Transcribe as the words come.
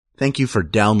Thank you for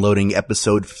downloading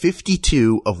episode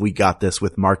 52 of We Got This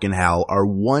with Mark and Hal, our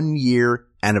 1 year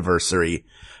anniversary.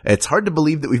 It's hard to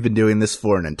believe that we've been doing this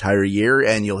for an entire year,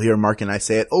 and you'll hear Mark and I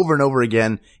say it over and over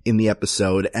again in the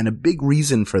episode. And a big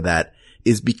reason for that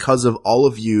is because of all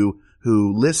of you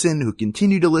who listen, who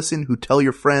continue to listen, who tell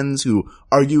your friends, who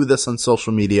argue with us on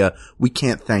social media. We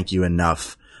can't thank you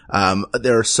enough.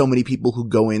 There are so many people who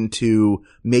go into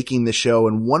making the show,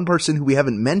 and one person who we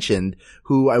haven't mentioned,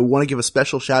 who I want to give a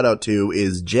special shout out to,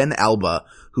 is Jen Alba,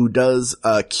 who does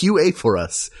QA for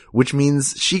us, which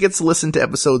means she gets to listen to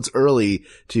episodes early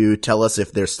to tell us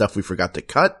if there's stuff we forgot to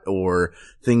cut or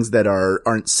things that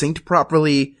aren't synced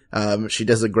properly. She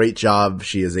does a great job.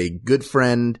 She is a good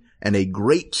friend and a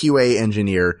great QA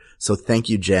engineer. So thank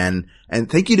you, Jen.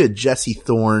 And thank you to Jesse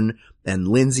Thorne and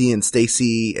Lindsay and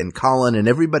Stacy and Colin and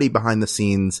everybody behind the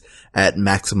scenes at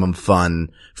Maximum Fun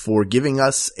for giving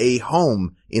us a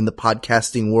home in the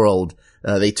podcasting world.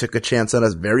 They took a chance on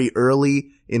us very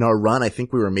early in our run. I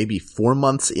think we were maybe 4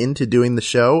 months into doing the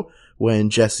show when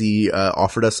Jesse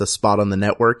offered us a spot on the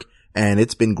network, and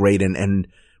it's been great, and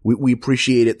we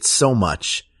appreciate it so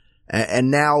much.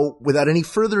 And now, without any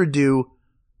further ado,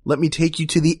 let me take you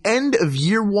to the end of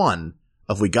year 1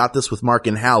 of We Got This with Mark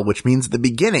and Hal, which means the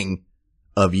beginning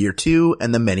of year 2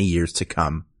 and the many years to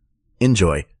come.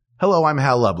 Enjoy. Hello, I'm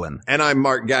Hal Lublin. And I'm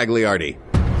Mark Gagliardi.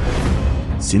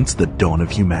 Since the dawn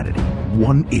of humanity,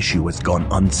 one issue has gone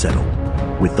unsettled.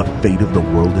 With the fate of the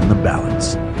world in the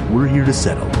balance, we're here to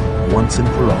settle, once and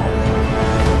for all,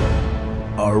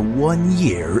 our 1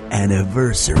 year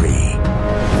anniversary.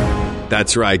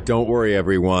 That's right. Don't worry,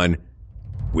 everyone.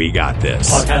 We got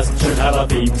this. Podcast should have a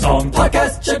theme song.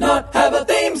 Podcast should not have a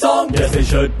theme song. Yes, they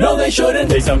should. No, they shouldn't.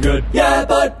 They sound good. Yeah,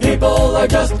 but people are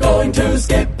just going to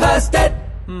skip past it.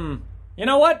 You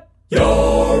know what?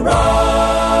 You're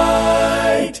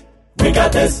right. We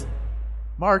got this.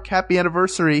 Mark, happy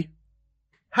anniversary.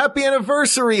 Happy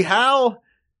anniversary, Hal.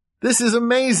 This is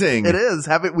amazing. It is.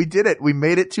 We did it. We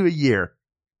made it to a year.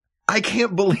 I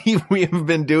can't believe we have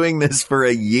been doing this for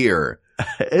a year.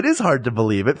 It is hard to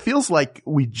believe. It feels like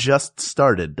we just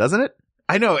started, doesn't it?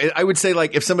 I know. I would say,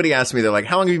 like, if somebody asked me, they're like,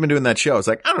 how long have you been doing that show? It's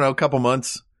like, I don't know, a couple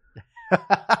months.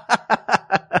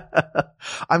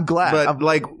 I'm glad. But,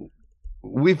 like,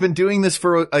 we've been doing this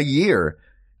for a year.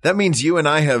 That means you and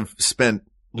I have spent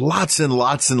lots and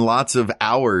lots and lots of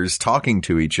hours talking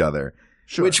to each other.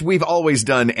 Sure. Which we've always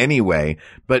done anyway,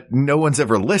 but no one's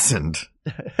ever listened.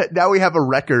 Now we have a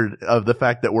record of the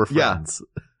fact that we're friends.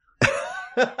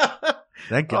 Yeah.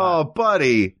 Thank God. Oh,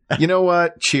 buddy. You know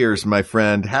what? Cheers, my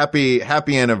friend. Happy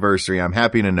anniversary. I'm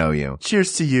happy to know you.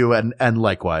 Cheers to you, and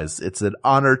likewise. It's an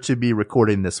honor to be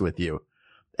recording this with you.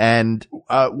 And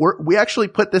we actually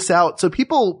put this out so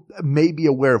people may be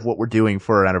aware of what we're doing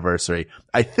for our anniversary.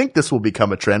 I think this will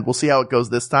become a trend. We'll see how it goes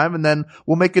this time, and then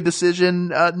we'll make a decision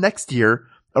next year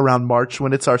around March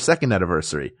when it's our second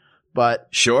anniversary. But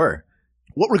sure.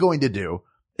 What we're going to do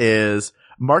is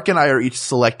Mark and I are each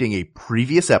selecting a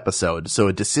previous episode, so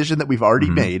a decision that we've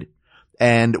already made,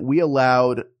 and we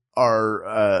allowed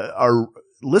our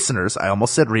listeners, I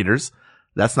almost said readers,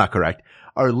 that's not correct,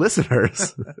 our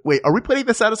listeners, wait, are we putting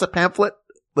this out as a pamphlet?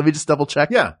 Let me just double check.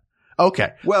 Yeah.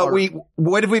 Okay. Well,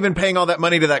 what have we been paying all that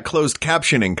money to that closed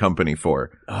captioning company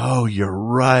for? Oh, you're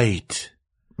right.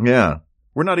 Yeah.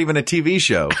 We're not even a TV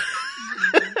show.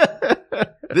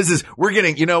 We're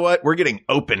getting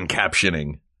open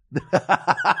captioning.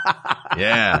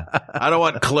 Yeah. I don't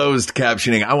want closed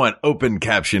captioning. I want open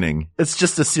captioning. It's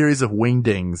just a series of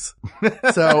wingdings.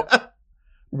 So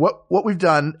what we've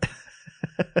done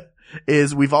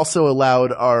is we've also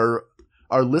allowed our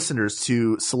listeners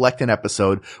to select an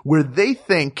episode where they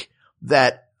think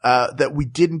that we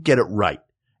didn't get it right.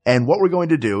 And what we're going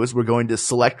to do is we're going to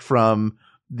select from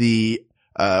the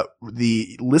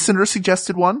listener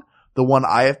suggested one, the one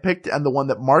I have picked, and the one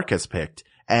that Mark has picked.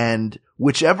 And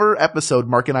whichever episode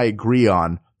Mark and I agree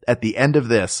on at the end of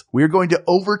this, we're going to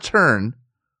overturn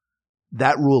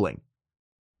that ruling.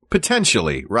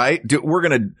 Potentially, right? We're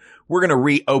going to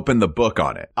reopen the book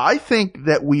on it. I think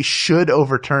that we should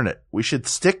overturn it. We should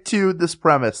stick to this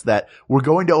premise that we're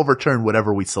going to overturn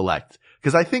whatever we select.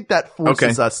 Because I think that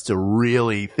forces us to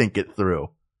really think it through.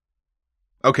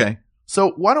 Okay.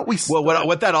 So why don't we Well,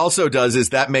 what that also does is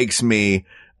that makes me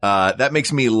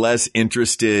less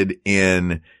interested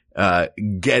in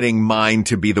getting mine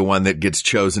to be the one that gets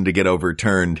chosen to get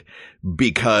overturned,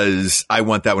 because I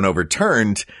want that one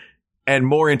overturned, and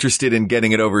more interested in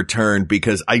getting it overturned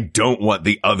because I don't want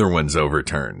the other ones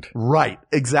overturned. Right.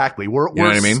 Exactly. You know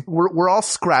what I mean? We're all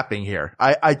scrapping here.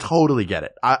 I totally get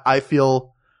it. I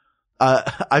feel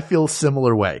a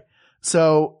similar way.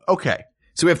 So, okay.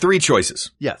 So we have 3 choices.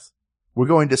 Yes. We're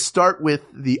going to start with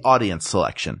the audience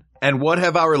selection. And what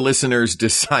have our listeners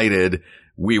decided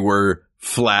we were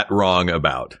flat wrong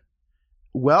about?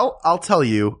 Well, I'll tell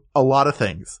you a lot of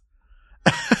things.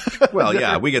 Well,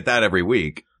 yeah, we get that every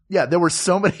week. Yeah, there were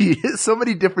so many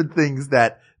different things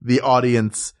that the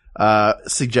audience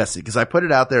suggested, because I put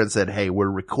it out there and said, hey, we're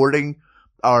recording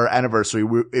our anniversary.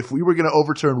 If we were going to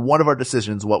overturn one of our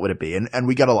decisions, what would it be? And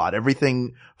we got a lot.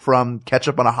 Everything from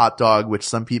ketchup on a hot dog, which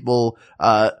some people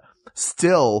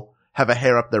still have a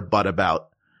hair up their butt about,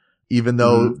 even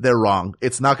though they're wrong.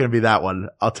 It's not going to be that one.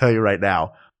 I'll tell you right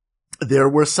now. There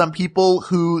were some people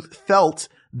who felt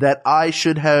that I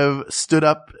should have stood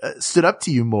up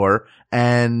to you more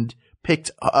and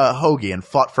picked Hoagie and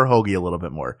fought for Hoagie a little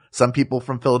bit more. Some people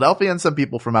from Philadelphia and some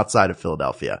people from outside of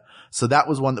Philadelphia. So that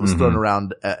was one that was thrown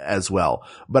around as well.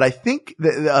 But I think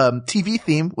the TV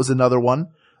theme was another one.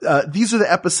 These are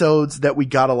the episodes that we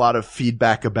got a lot of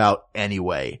feedback about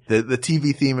anyway. The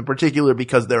TV theme in particular,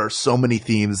 because there are so many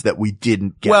themes that we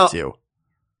didn't get to.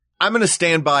 I'm going to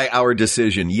stand by our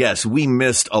decision. Yes, we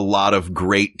missed a lot of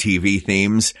great TV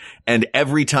themes. And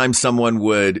every time someone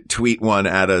would tweet one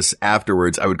at us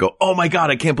afterwards, I would go, oh my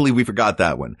God, I can't believe we forgot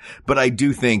that one. But I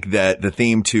do think that the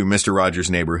theme to Mr.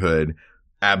 Rogers' Neighborhood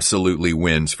absolutely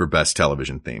wins for best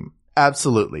television theme.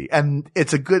 Absolutely. And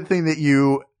it's a good thing that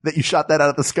you shot that out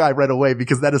of the sky right away,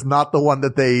 because that is not the one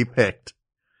that they picked.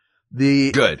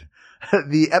 Good.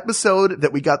 The episode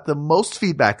that we got the most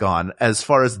feedback on, as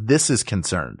far as this is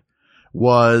concerned,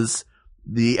 was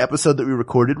the episode that we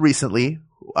recorded recently,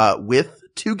 with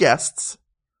 2 guests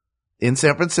in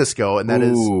San Francisco, and that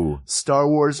is Star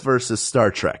Wars versus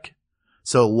Star Trek.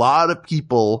 So a lot of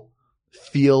people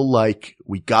feel like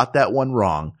we got that one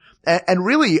wrong. And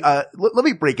really, let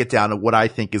me break it down to what I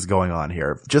think is going on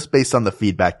here, just based on the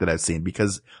feedback that I've seen,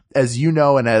 because as you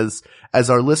know, and as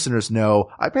our listeners know,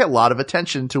 I pay a lot of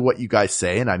attention to what you guys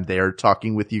say, and I'm there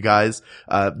talking with you guys.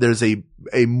 There's a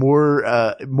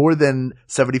more than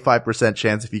 75%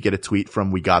 chance, if you get a tweet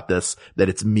from We Got This, that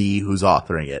it's me who's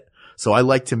authoring it. So I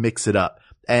like to mix it up.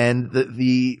 And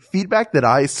the feedback that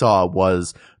I saw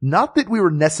was not that we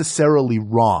were necessarily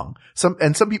wrong. Some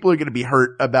people are going to be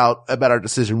hurt about our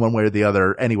decision one way or the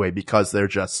other anyway, because they're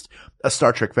just a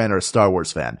Star Trek fan or a Star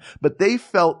Wars fan. But they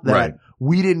felt that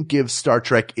we didn't give Star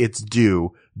Trek its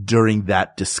due during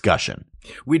that discussion.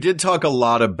 We did talk a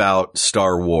lot about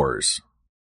Star Wars.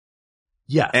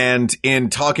 Yeah. And in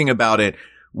talking about it,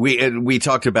 we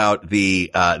talked about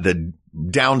the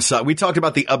downside. We talked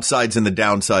about the upsides and the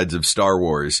downsides of Star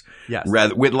Wars. Yes.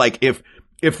 Rather with like, if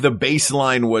the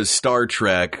baseline was Star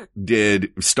Trek,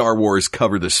 did Star Wars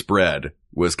cover the spread,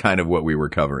 was kind of what we were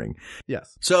covering.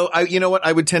 Yes. So you know what?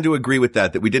 I would tend to agree with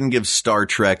that we didn't give Star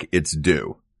Trek its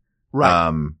due. Right.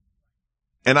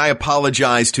 And I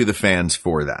apologize to the fans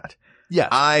for that. Yes.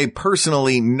 I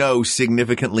personally know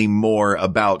significantly more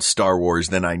about Star Wars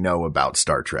than I know about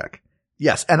Star Trek.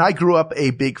 Yes, and I grew up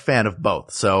a big fan of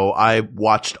both. So I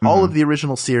watched all of the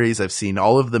original series. I've seen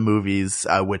all of the movies,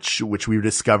 which we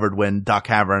discovered when Doc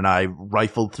Hammer and I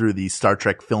rifled through the Star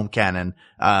Trek film canon.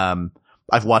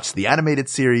 I've watched the animated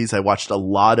series. I watched a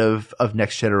lot of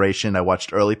Next Generation. I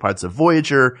watched early parts of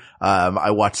Voyager. I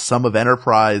watched some of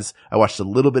Enterprise. I watched a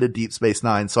little bit of Deep Space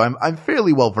Nine. So I'm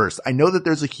fairly well versed. I know that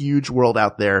there's a huge world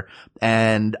out there,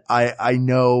 and I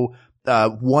know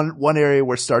one area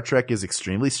where Star Trek is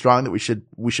extremely strong that we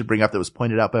should bring up, that was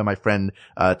pointed out by my friend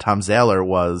Tom Zahler,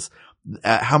 was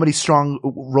how many strong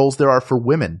roles there are for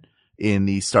women in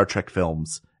the Star Trek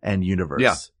films and universe.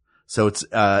 Yeah. So it's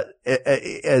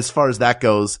as far as that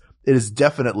goes, it is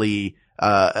definitely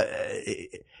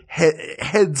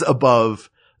heads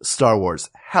above Star Wars.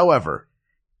 However,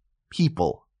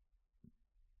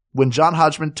 when John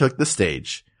Hodgman took the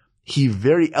stage, he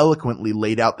very eloquently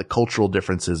laid out the cultural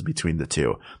differences between the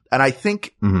two. And I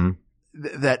think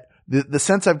that the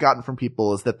sense I've gotten from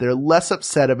people is that they're less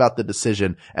upset about the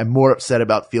decision and more upset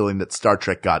about feeling that Star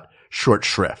Trek got short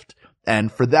shrift.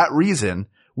 And for that reason,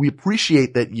 we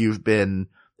appreciate that you've been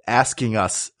asking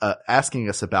us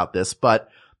about this, but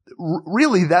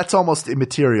really that's almost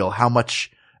immaterial how much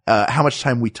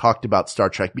time we talked about Star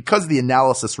Trek, because the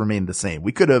analysis remained the same.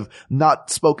 We could have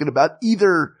not spoken about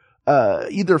either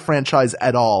franchise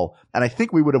at all, and I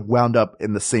think we would have wound up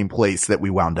in the same place that we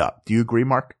wound up. Do you agree,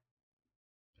 Mark?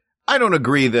 I don't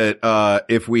agree that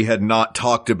if we had not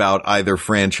talked about either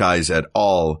franchise at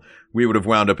all, we would have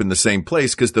wound up in the same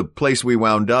place, because the place we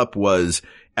wound up was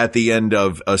at the end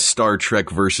of a Star Trek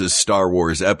versus Star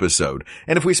Wars episode.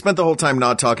 And if we spent the whole time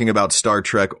not talking about Star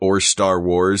Trek or Star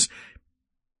Wars,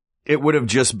 it would have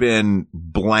just been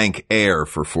blank air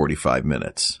for 45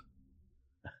 minutes.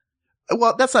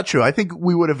 Well, that's not true. I think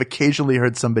we would have occasionally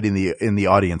heard somebody in the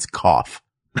audience cough.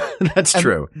 That's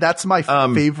true. That's my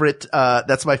favorite.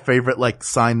 That's my favorite, like,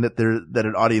 sign that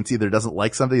an audience either doesn't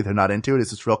like something, they're not into it. It's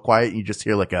just real quiet. And you just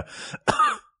hear like a,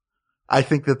 I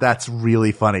think that's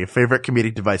really funny. Favorite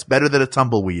comedic device. Better than a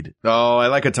tumbleweed. Oh, I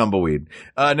like a tumbleweed.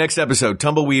 Next episode,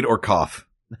 tumbleweed or cough.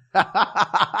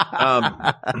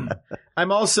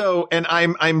 I'm also, and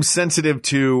I'm sensitive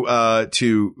to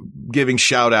giving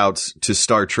shout outs to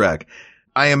Star Trek.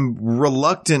 I am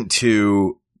reluctant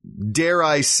to, dare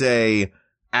I say,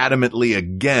 adamantly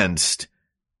against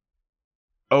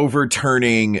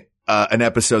overturning an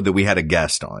episode that we had a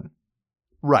guest on.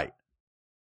 Right.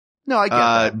 No, I get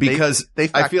that. Because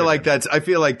I feel like that's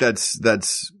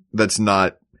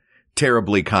not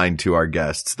terribly kind to our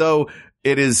guests, though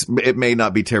it may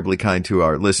not be terribly kind to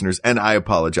our listeners, and I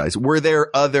apologize. Were there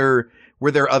other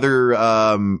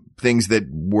things that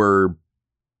were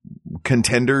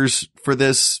contenders for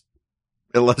this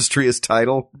illustrious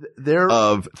title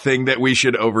of thing that we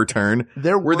should overturn?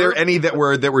 Were there any that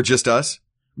were just us?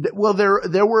 Well,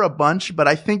 there were a bunch, but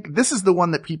I think this is the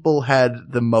one that people had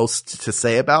the most to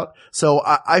say about. So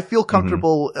I feel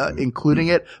comfortable including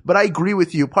it, but I agree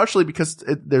with you, partially because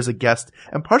there's a guest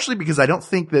and partially because I don't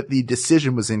think that the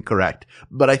decision was incorrect,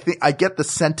 but I think I get the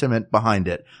sentiment behind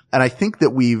it. And I think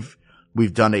that we've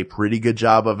done a pretty good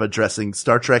job of addressing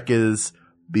Star Trek is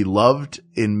beloved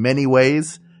in many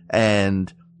ways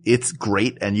and it's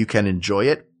great and you can enjoy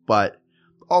it, but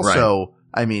also, right.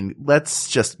 I mean, let's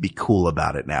just be cool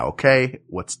about it now, okay?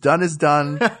 What's done is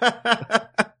done.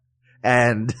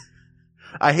 And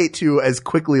I hate to as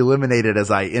quickly eliminate it as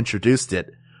I introduced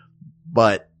it,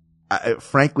 but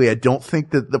frankly, I don't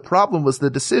think that the problem was the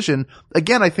decision.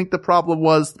 Again, I think the problem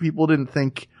was people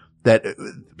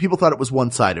thought it was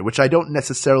one-sided, which I don't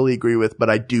necessarily agree with,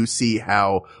 but I do see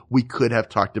how we could have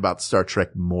talked about Star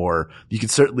Trek more. You can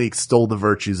certainly extol the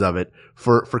virtues of it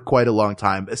for quite a long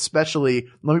time, especially,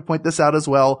 let me point this out as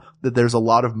well, that there's a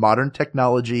lot of modern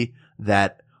technology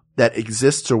that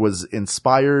exists or was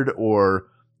inspired or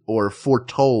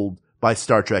foretold by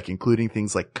Star Trek, including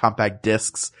things like compact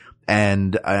discs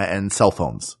and cell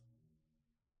phones.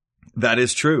 That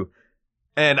is true.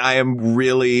 And I am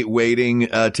really waiting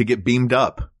to get beamed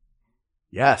up.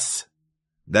 Yes.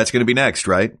 That's going to be next,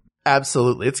 right?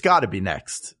 Absolutely. It's got to be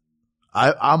next.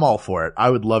 I'm all for it. I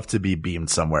would love to be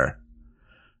beamed somewhere.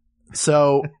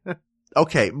 So,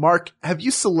 okay, Mark, have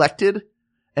you selected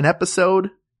an episode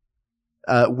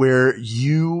where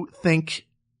you think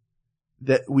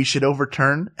that we should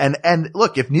overturn? And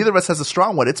look, if neither of us has a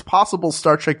strong one, it's possible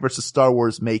Star Trek versus Star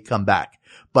Wars may come back.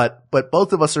 But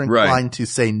both of us are inclined to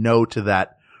say no to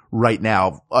that right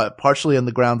now, partially on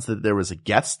the grounds that there was a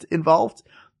guest involved,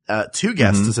 two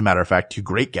guests, as a matter of fact, two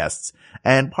great guests,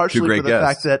 and partially for the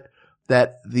fact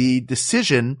that the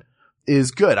decision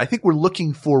is good. I think we're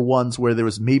looking for ones where there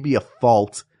was maybe a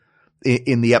fault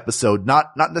in the episode,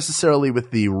 not necessarily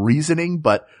with the reasoning,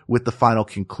 but with the final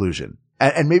conclusion.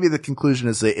 And maybe the conclusion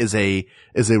is a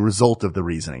result of the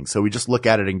reasoning. So we just look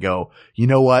at it and go, you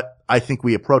know what? I think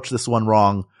we approached this one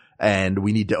wrong and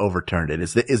we need to overturn it.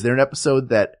 Is there an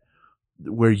episode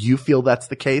where you feel that's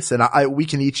the case? And we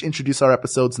can each introduce our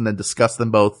episodes and then discuss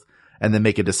them both and then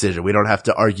make a decision. We don't have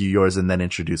to argue yours and then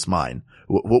introduce mine.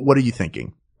 What are you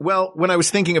thinking? Well, when I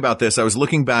was thinking about this, I was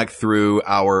looking back through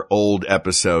our old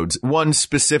episodes, one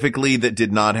specifically that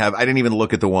did not have, I didn't even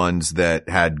look at the ones that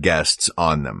had guests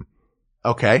on them.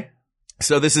 Okay.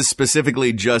 So this is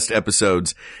specifically just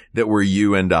episodes that were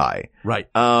you and I. Right.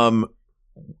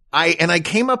 I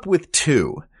came up with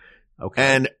two. Okay.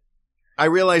 And I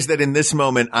realized that in this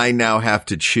moment, I now have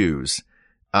to choose.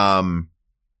 I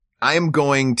am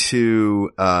going to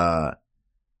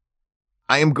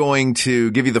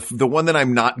give you the one that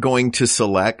I'm not going to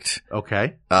select.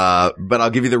 Okay. But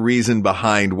I'll give you the reason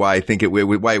behind why I think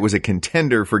why it was a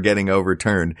contender for getting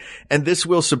overturned. And this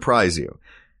will surprise you.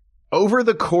 Over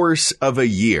the course of a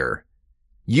year,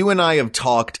 you and I have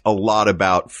talked a lot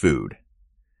about food.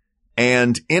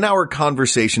 And in our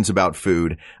conversations about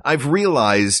food, I've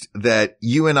realized that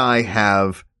you and I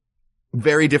have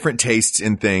very different tastes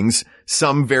in things,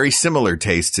 some very similar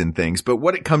tastes in things. But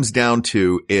what it comes down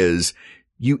to is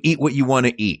you eat what you want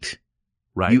to eat.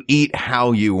 Right. You eat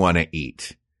how you want to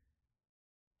eat.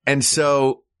 And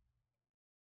so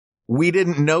we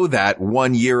didn't know that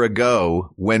 1 year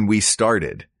ago when we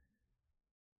started.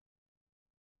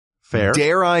 Fair.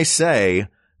 Dare I say,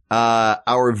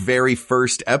 our very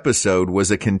first episode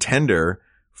was a contender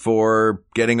for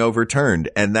getting overturned.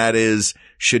 And that is,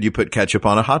 should you put ketchup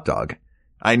on a hot dog?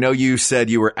 I know you said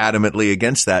you were adamantly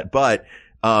against that, but,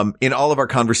 in all of our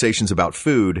conversations about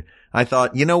food, I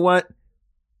thought, you know what?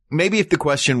 maybe if the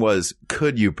question was,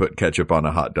 could you put ketchup on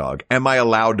a hot dog? Am I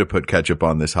allowed to put ketchup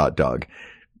on this hot dog?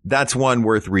 That's one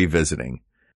worth revisiting.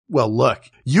 Well, look,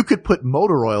 you could put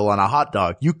motor oil on a hot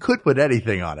dog. You could put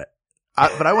anything on it.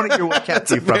 But I want to hear what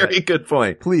kept you from it. That's a very good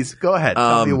point. Please, go ahead.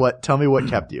 Tell me what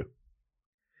kept you.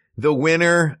 The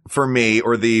winner for me,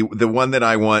 or the one that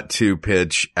I want to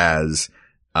pitch as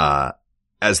the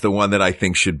one that I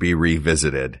think should be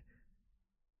revisited.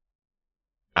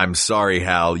 I'm sorry,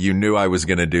 Hal. You knew I was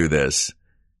going to do this.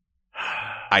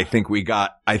 I think we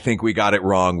got it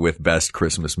wrong with best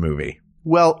Christmas movie.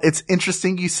 Well, it's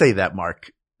interesting you say that,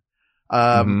 Mark.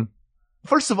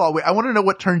 First of all, I want to know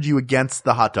what turned you against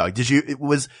the hot dog.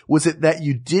 Was it that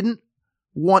you didn't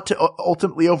want to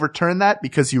ultimately overturn that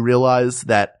because you realized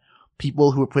that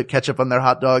people who put ketchup on their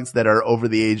hot dogs that are over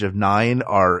the age of 9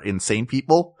 are insane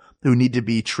people who need to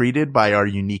be treated by our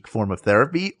unique form of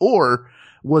therapy? Or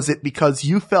was it because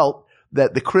you felt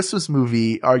that the Christmas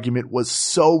movie argument was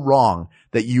so wrong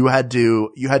that you had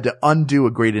to undo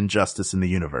a great injustice in the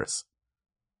universe?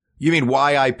 You mean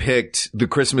why I picked the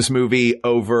Christmas movie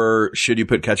over should you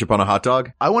put ketchup on a hot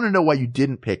dog? I want to know why you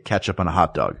didn't pick ketchup on a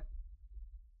hot dog.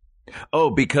 Oh,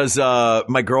 because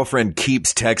my girlfriend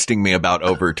keeps texting me about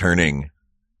overturning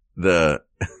the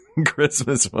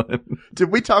Christmas one.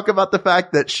 Did we talk about the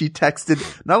fact that she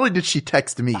texted, not only did she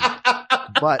text me,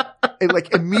 but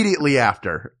immediately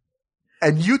after,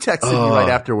 and you texted me right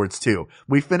afterwards too.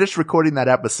 We finished recording that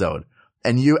episode.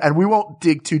 And we won't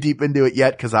dig too deep into it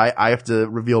yet because I have to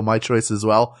reveal my choice as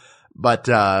well. But,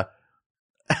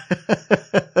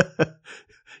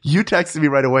 you texted me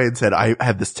right away and said, I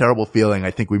have this terrible feeling.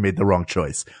 I think we made the wrong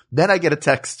choice. Then I get a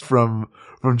text from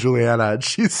Juliana and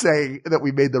she's saying that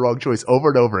we made the wrong choice over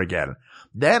and over again.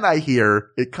 Then I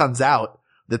hear it comes out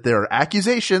that there are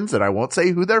accusations, and I won't say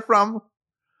who they're from,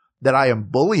 that I am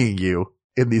bullying you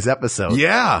in these episodes.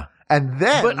 Yeah. And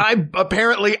then, but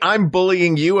I'm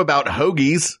bullying you about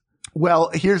hoagies.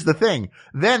 Well, here's the thing.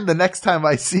 Then the next time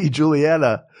I see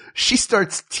Juliana, she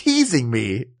starts teasing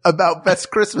me about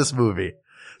best Christmas movie.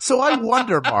 So I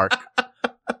wonder, Mark,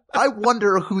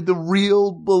 who the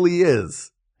real bully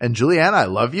is. And Juliana, I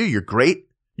love you. You're great.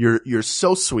 You're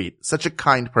so sweet. Such a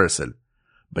kind person,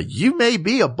 but you may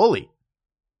be a bully.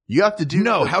 You have to do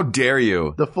how dare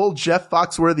you? The full Jeff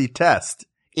Foxworthy test.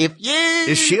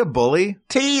 Is she a bully?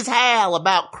 Tease Hal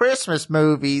about Christmas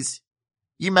movies,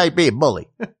 you may be a bully.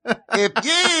 If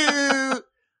you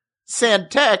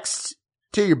send texts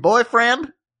to your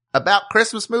boyfriend about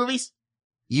Christmas movies,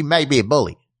 you may be a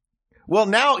bully. Well,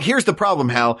 now here's the problem,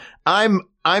 Hal.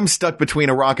 I'm stuck between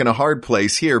a rock and a hard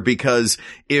place here because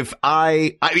if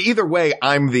either way,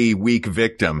 I'm the weak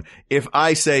victim. If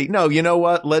I say, no, you know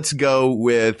what? Let's go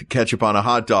with ketchup on a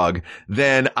hot dog.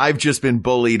 Then I've just been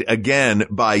bullied again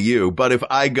by you. But if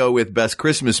I go with best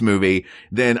Christmas movie,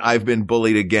 then I've been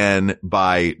bullied again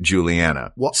by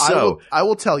Juliana. Well, so I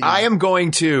will tell you. I'm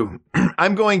going to,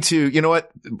 you know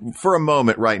what? For a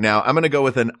moment right now, I'm going to go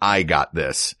with an I got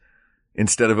this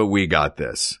instead of a we got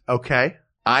this. Okay.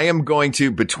 I am going to,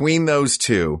 between those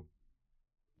two,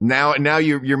 now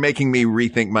you're making me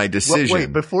rethink my decision.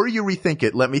 Wait, before you rethink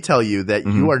it, let me tell you that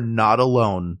you are not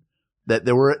alone. That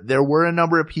there were a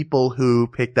number of people who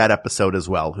picked that episode as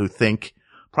well, who think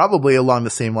probably along the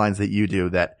same lines that you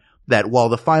do, that while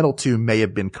the final two may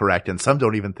have been correct, and some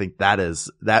don't even think that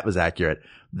was accurate,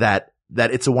 that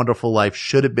It's a Wonderful Life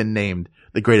should have been named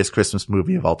the greatest Christmas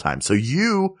movie of all time. So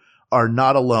you are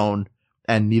not alone.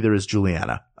 And neither is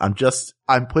Juliana. I'm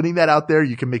putting that out there.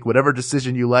 You can make whatever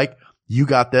decision you like. You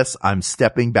got this. I'm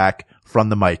stepping back from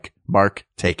the mic. Mark,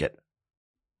 take it.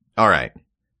 All right.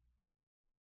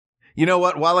 You know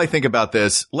what? While I think about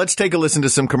this, let's take a listen to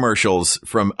some commercials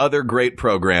from other great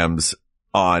programs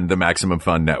on the Maximum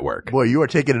Fun Network. Boy, you are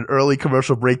taking an early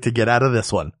commercial break to get out of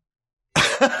this one.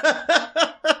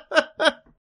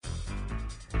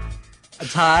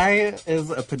 Ty is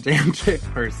a pedantic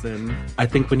person. I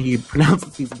think when he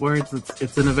pronounces these words,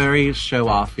 it's in a very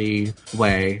show-offy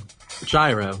way.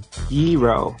 Gyro.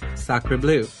 Gyro. Sacre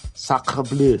bleu. Sacre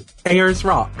bleu. Ayers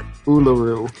Rock.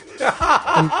 Uluru.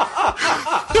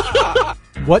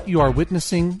 What you are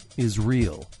witnessing is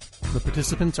real. The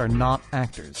participants are not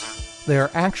actors. They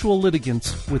are actual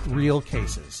litigants with real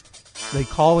cases. They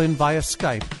call in via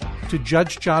Skype to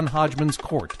Judge John Hodgman's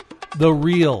court, the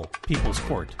real People's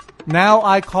Court. Now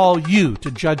I call you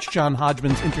to Judge John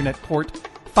Hodgman's internet court.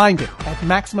 Find it at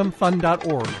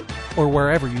MaximumFun.org or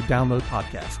wherever you download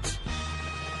podcasts.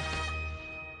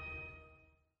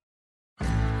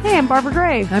 Hey, I'm Barbara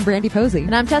Gray. I'm Brandy Posey.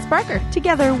 And I'm Tess Barker.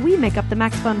 Together, we make up the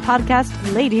Max Fun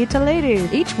podcast, Lady to Lady.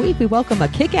 Each week, we welcome a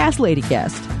kick-ass lady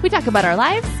guest. We talk about our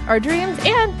lives, our dreams,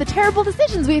 and the terrible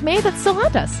decisions we've made that still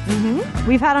haunt us.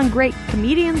 We've had on great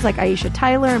comedians like Aisha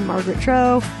Tyler and Margaret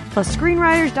Cho, plus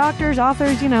screenwriters, doctors,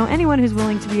 authors, anyone who's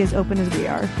willing to be as open as we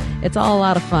are. It's all a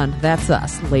lot of fun. That's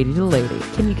us, Lady to Lady.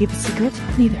 Can you keep a secret?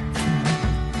 Neither.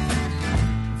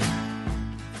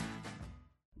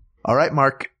 All right,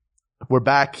 Mark. We're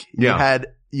back. Yeah.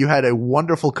 You had a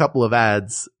wonderful couple of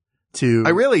ads to.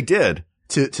 I really did.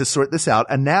 To sort this out.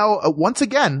 And now, once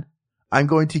again, I'm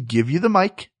going to give you the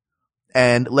mic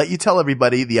and let you tell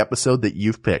everybody the episode that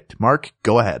you've picked. Mark,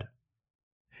 go ahead.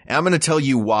 I'm going to tell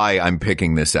you why I'm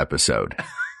picking this episode.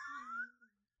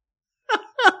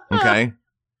 Okay?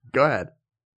 Go ahead.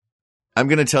 I'm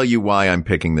going to tell you why I'm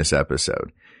picking this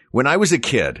episode. When I was a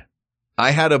kid,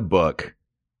 I had a book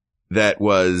that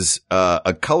was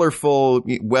a colorful,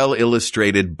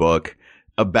 well-illustrated book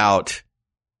about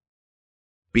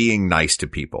being nice to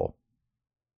people.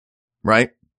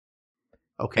 Right?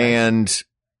 Okay. And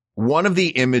one of the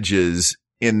images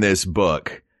in this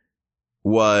book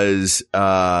was,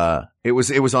 it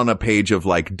was on a page of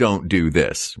like, don't do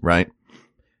this, right?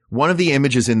 One of the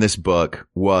images in this book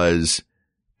was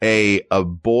a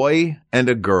boy and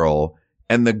a girl,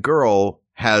 and the girl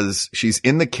she's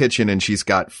in the kitchen and she's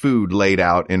got food laid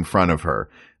out in front of her,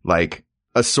 like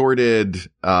assorted,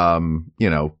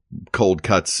 cold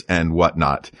cuts and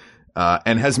whatnot,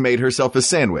 and has made herself a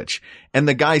sandwich. And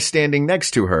the guy standing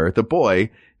next to her, the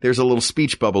boy, there's a little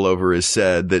speech bubble over his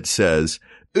head that says,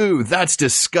 "Ooh, that's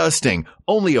disgusting.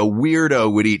 Only a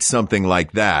weirdo would eat something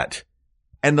like that."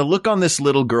 And the look on this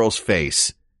little girl's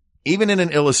face, even in an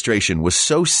illustration, was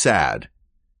so sad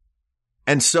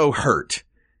and so hurt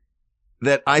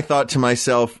that I thought to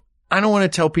myself, I don't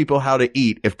want to tell people how to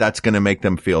eat if that's going to make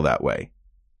them feel that way.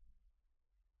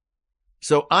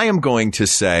 So I am going to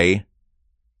say,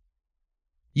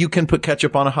 you can put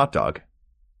ketchup on a hot dog.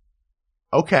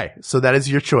 Okay. So that is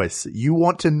your choice. You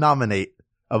want to nominate,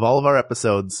 of all of our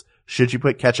episodes, should you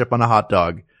put ketchup on a hot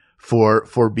dog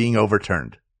for being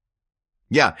overturned?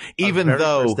 Yeah. Even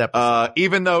though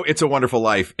It's a Wonderful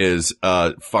Life is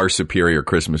a far superior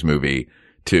Christmas movie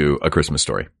to A Christmas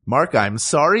Story. Mark, I'm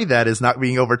sorry. That is not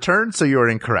being overturned, so you are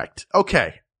incorrect.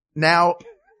 Okay. Now,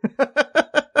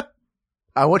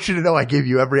 I want you to know I gave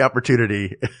you every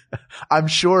opportunity. I'm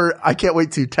sure I can't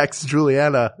wait to text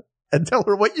Juliana and tell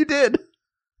her what you did.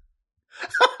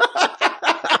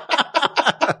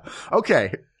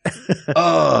 Okay.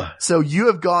 So you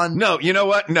have gone. No, you know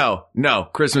what? No.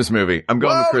 Christmas movie. I'm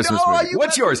going with Christmas movie.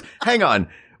 What's yours? Hang on.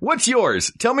 What's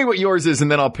yours? Tell me what yours is, and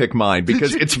then I'll pick mine,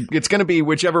 because it's going to be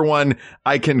whichever one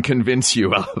I can convince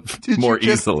you of more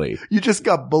easily. You just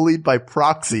got bullied by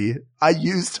proxy. I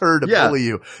used her to bully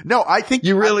you. No, I think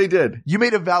you really did. You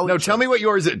made a valid. No, tell me what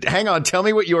yours is. Hang on. Tell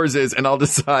me what yours is, and I'll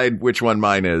decide which one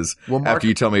mine is after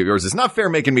you tell me what yours is. Not fair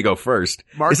making me go first.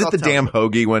 Mark, is it the damn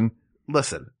hoagie one?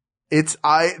 Listen,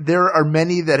 there are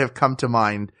many that have come to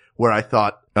mind where I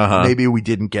thought maybe we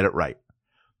didn't get it right.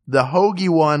 The hoagie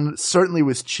one certainly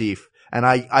was chief, and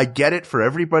I get it for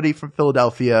everybody from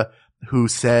Philadelphia who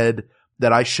said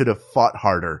that I should have fought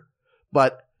harder.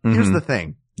 But here's the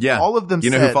thing. Yeah. All of them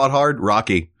You know who fought hard?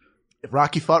 Rocky.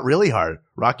 Rocky fought really hard.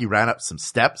 Rocky ran up some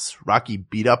steps. Rocky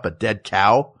beat up a dead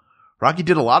cow. Rocky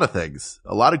did a lot of things,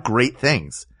 a lot of great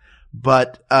things.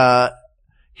 But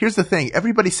here's the thing.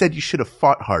 Everybody said you should have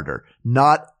fought harder,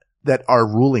 not that our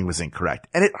ruling was incorrect.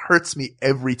 And it hurts me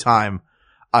every time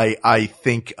I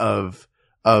think of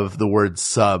the word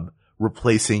sub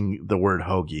replacing the word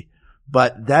hoagie,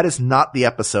 but that is not the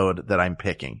episode that I'm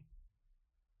picking.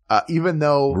 Even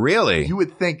though really you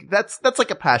would think that's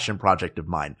like a passion project of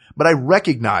mine, but I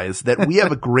recognize that we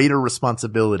have a greater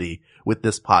responsibility with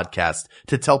this podcast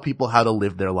to tell people how to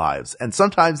live their lives. And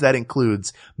sometimes that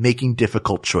includes making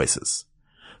difficult choices.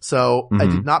 So I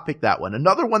did not pick that one.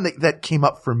 Another one that came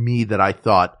up for me that I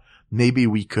thought maybe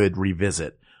we could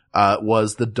revisit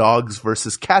was the dogs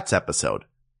versus cats episode.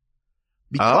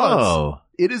 Because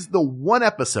it is the one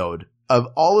episode of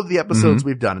all of the episodes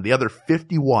we've done, and the other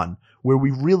 51, where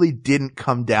we really didn't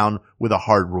come down with a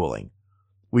hard ruling.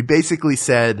 We basically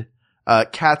said,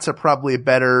 cats are probably a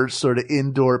better sort of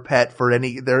indoor pet for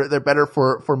they're better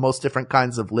for most different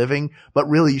kinds of living, but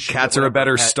really you should. Cats are a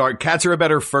better Cats are a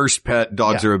better first pet.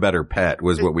 Dogs are a better pet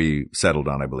was what we settled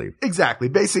on, I believe. Exactly.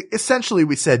 Essentially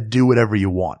we said do whatever you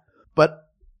want, but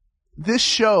this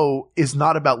show is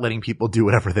not about letting people do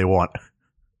whatever they want.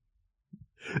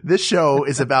 This show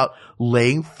is about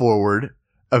laying forward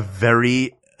a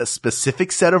very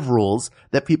specific set of rules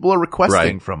that people are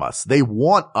requesting from us. They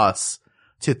want us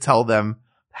to tell them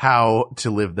how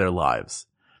to live their lives.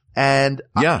 And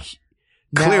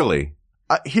clearly.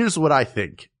 Here's what I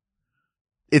think.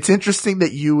 It's interesting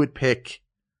that you would pick,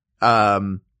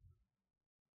 best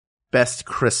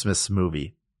Christmas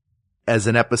movie as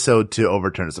an episode to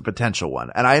overturn, as a potential one.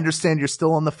 And I understand you're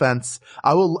still on the fence.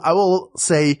 I will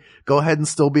say go ahead and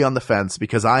still be on the fence,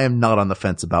 because I am not on the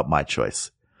fence about my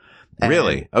choice.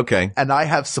 Really? Okay. And I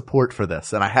have support for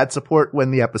this. And I had support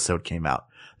when the episode came out.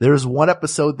 There's one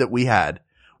episode that we had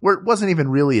where it wasn't even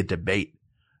really a debate.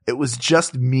 It was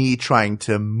just me trying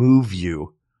to move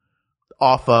you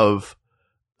off of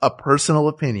a personal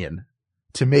opinion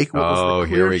to make what was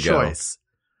the clear choice.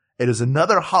 It is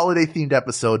another holiday themed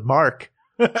episode. Mark,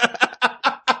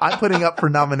 I'm putting up for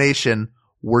nomination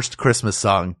worst Christmas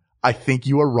song. I think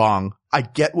you are wrong. I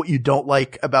get what you don't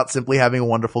like about Simply Having a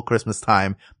Wonderful Christmas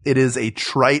Time. It is a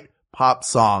trite pop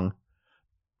song,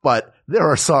 but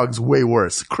there are songs way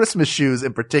worse. Christmas Shoes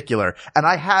in particular. And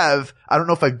I don't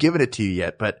know if I've given it to you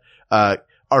yet, but,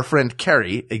 our friend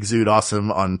Carrie, Exude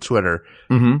Awesome on Twitter,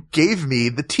 gave me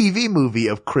the TV movie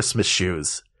of Christmas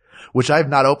Shoes, which I have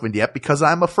not opened yet because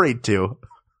I'm afraid to.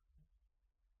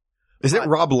 Is it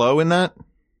Rob Lowe in that?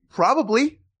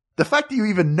 Probably. The fact that you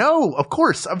even know, of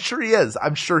course, I'm sure he is.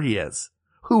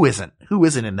 Who isn't? Who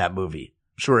isn't in that movie?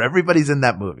 I'm sure everybody's in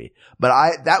that movie.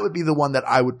 But that would be the one that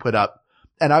I would put up.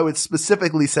 And I would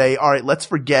specifically say, all right, let's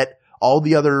forget all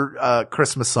the other,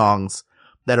 Christmas songs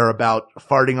that are about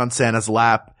farting on Santa's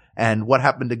lap and what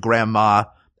happened to grandma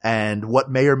and what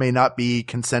may or may not be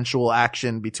consensual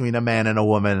action between a man and a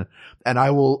woman. And I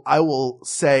will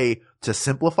say, to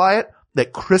simplify it,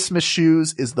 that Christmas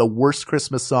Shoes is the worst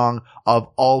Christmas song of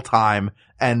all time,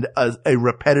 and a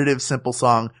repetitive, simple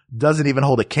song doesn't even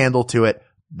hold a candle to it.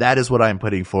 That is what I'm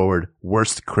putting forward.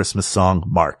 Worst Christmas song,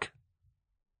 Mark.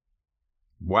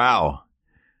 Wow.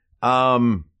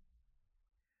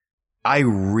 I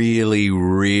really,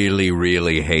 really,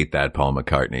 really hate that Paul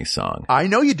McCartney song. I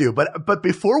know you do, but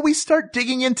before we start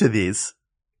digging into these,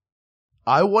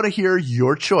 I want to hear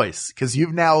your choice, because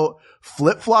you've now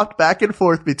flip-flopped back and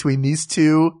forth between these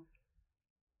two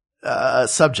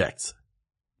subjects.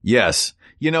 Yes.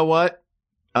 You know what?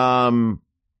 I'm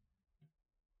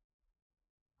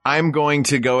going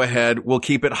to go ahead. We'll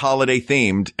keep it holiday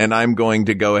themed, and I'm going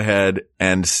to go ahead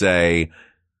and say,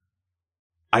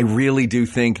 I really do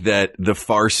think that the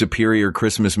far superior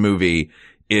Christmas movie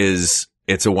is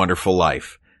It's a Wonderful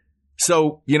Life.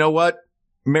 So, you know what?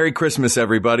 Merry Christmas,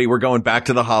 everybody. We're going back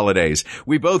to the holidays.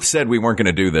 We both said we weren't going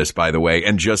to do this, by the way,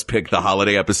 and just pick the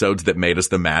holiday episodes that made us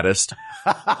the maddest.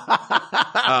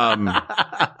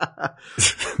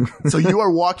 So you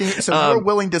are you're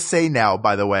willing to say now,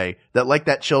 by the way, that like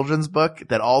that children's book,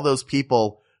 that all those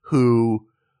people who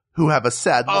have a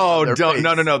sad look on their face.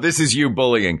 No. This is you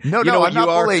bullying. I'm not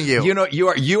bullying you. You know,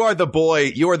 you are the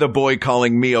boy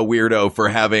calling me a weirdo for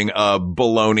having a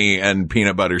bologna and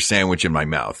peanut butter sandwich in my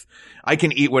mouth. I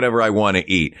can eat whatever I want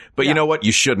to eat, but you know what?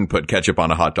 You shouldn't put ketchup on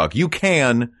a hot dog. You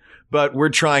can, but we're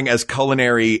trying as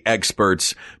culinary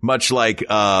experts, much like,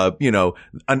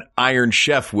 an Iron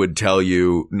Chef would tell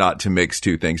you not to mix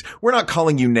two things. We're not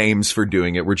calling you names for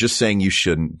doing it. We're just saying you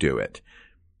shouldn't do it.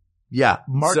 Yeah.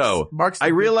 Mark's I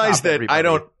realize that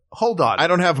everybody. Hold on. I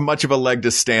don't have much of a leg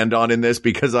to stand on in this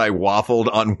because I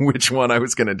waffled on which one I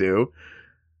was going to do.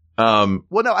 Well,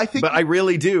 no, I think, but I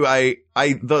really do.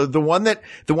 The one that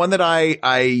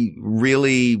I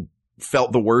really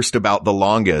felt the worst about the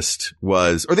longest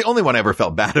was, or the only one I ever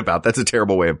felt bad about. That's a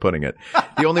terrible way of putting it.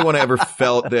 The only one I ever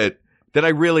felt that I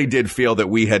really did feel that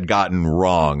we had gotten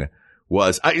wrong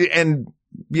was, I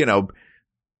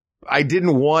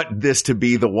didn't want this to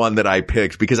be the one that I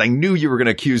picked because I knew you were going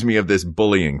to accuse me of this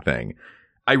bullying thing.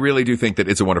 I really do think that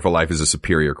It's a Wonderful Life is a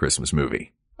superior Christmas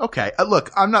movie. Okay.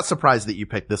 Look, I'm not surprised that you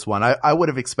picked this one. I would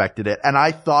have expected it. And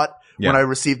I thought when I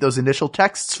received those initial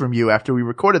texts from you after we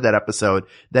recorded that episode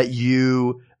that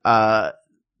you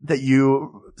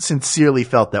sincerely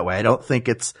felt that way. I don't think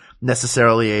it's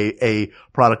necessarily a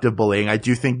product of bullying. I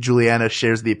do think Juliana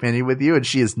shares the opinion with you, and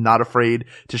she is not afraid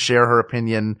to share her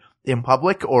opinion in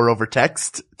public or over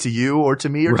text to you or to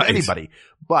me or to anybody.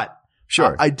 But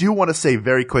sure, I do want to say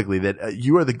very quickly that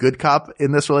you are the good cop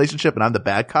in this relationship and I'm the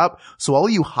bad cop. So all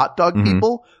you hot dog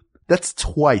people, that's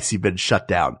twice you've been shut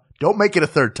down. Don't make it a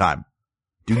third time.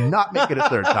 Do not make it a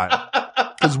third time,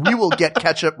 because we will get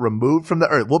ketchup removed from the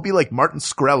earth. We'll be like Martin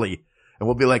Shkreli, and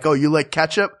we'll be like, "Oh, you like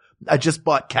ketchup? I just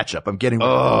bought ketchup. I'm getting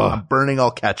I'm burning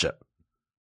all ketchup."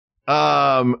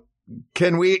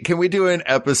 Can we do an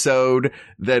episode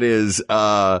that is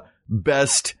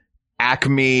best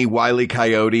Acme Wile E.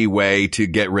 Coyote way to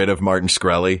get rid of Martin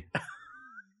Shkreli?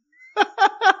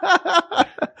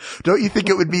 Don't you think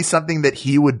it would be something that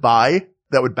he would buy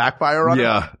that would backfire on him?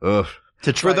 Yeah. Ugh.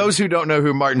 For those who don't know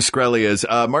who Martin Shkreli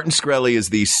is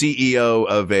the CEO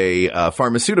of a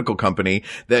pharmaceutical company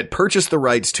that purchased the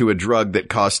rights to a drug that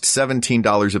cost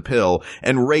 $17 a pill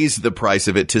and raised the price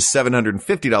of it to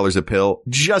 $750 a pill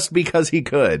just because he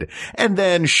could. And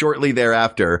then shortly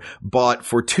thereafter bought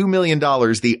for $2 million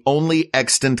the only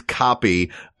extant copy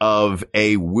of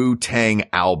a Wu-Tang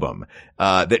album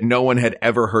that no one had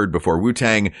ever heard before.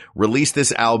 Wu-Tang released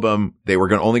this album. They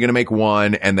were only going to make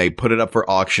one, and they put it up for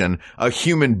auction. A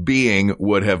human being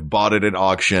would have bought it at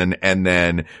auction and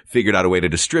then figured out a way to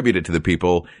distribute it to the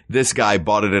people. This guy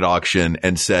bought it at auction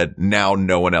and said, now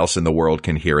no one else in the world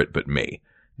can hear it but me.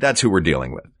 That's who we're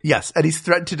dealing with. Yes, and he's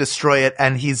threatened to destroy it,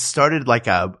 and he's started like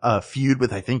a feud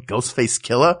with, I think, Ghostface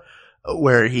Killah,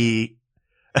 where he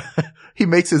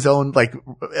makes his own like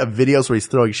videos where he's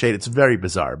throwing shade. It's very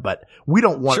bizarre, but we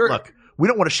don't want we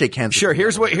don't want to shake hands. Sure.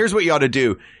 Here's what you ought to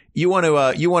do. You want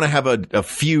to have a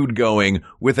feud going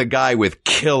with a guy with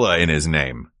Killa in his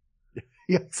name.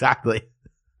 Yeah, exactly.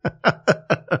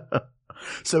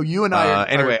 So you and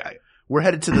I we're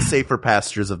headed to the safer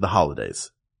pastures of the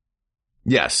holidays.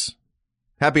 Yes.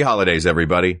 Happy holidays,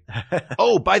 everybody.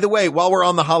 Oh, by the way, while we're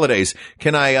on the holidays,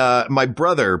 my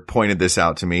brother pointed this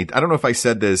out to me. I don't know if I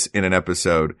said this in an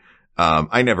episode.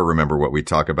 I never remember what we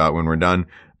talk about when we're done.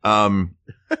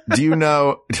 Do you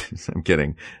know, I'm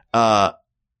kidding. Remember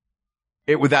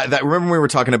when we were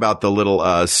talking about the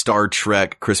little, Star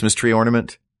Trek Christmas tree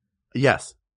ornament?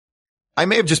 Yes. I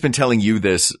may have just been telling you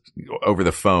this over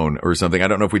the phone or something. I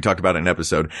don't know if we talked about it in an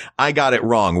episode. I got it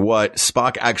wrong. What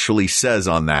Spock actually says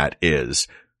on that is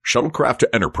shuttlecraft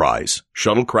to Enterprise,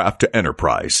 shuttlecraft to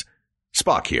Enterprise.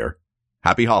 Spock here.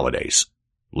 Happy holidays.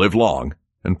 Live long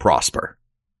and prosper.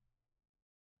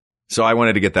 So I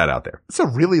wanted to get that out there. It's a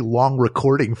really long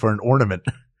recording for an ornament.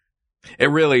 It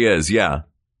really is. Yeah.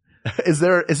 Is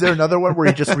there another one where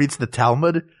he just reads the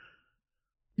Talmud?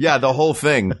 Yeah, the whole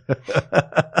thing.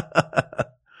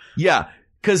 Yeah,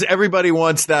 because everybody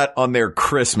wants that on their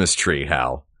Christmas tree,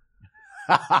 Hal.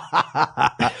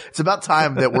 It's about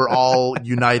time that we're all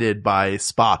united by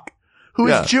Spock, who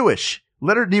is Jewish.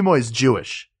 Leonard Nimoy's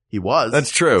Jewish. He was. That's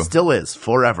true. Still is.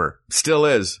 Forever. Still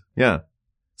is. Yeah.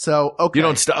 So, okay. You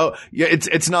don't yeah,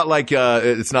 it's not like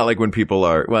when people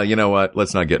are, well, you know what?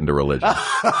 Let's not get into religion.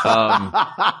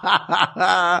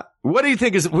 What do you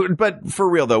think but for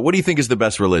real though, what do you think is the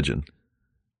best religion?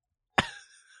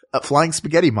 A flying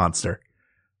spaghetti monster.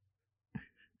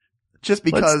 Just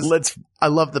because I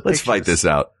love the pictures. Let's fight this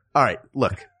out. All right,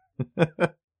 look.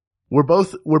 We're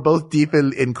both deep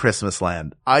in Christmas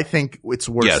land. I think it's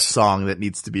worst song that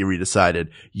needs to be redecided.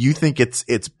 You think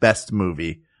it's best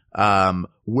movie. How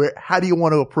do you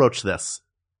want to approach this?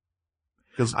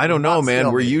 I don't know,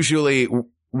 man. We're usually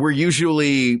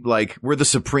like, we're the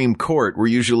Supreme Court. We're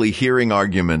usually hearing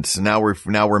arguments. Now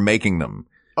we're making them.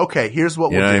 Okay. Here's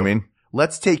what we'll do. What I mean?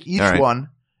 Let's take each one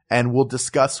and we'll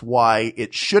discuss why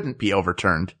it shouldn't be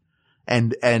overturned.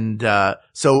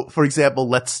 So for example,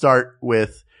 let's start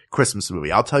with Christmas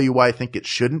movie. I'll tell you why I think it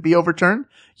shouldn't be overturned.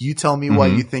 You tell me why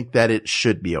you think that it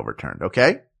should be overturned.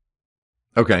 Okay?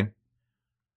 Okay.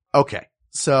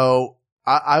 So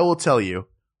I will tell you,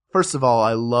 first of all,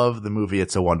 I love the movie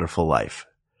It's a Wonderful Life.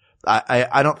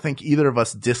 I don't think either of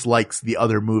us dislikes the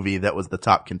other movie that was the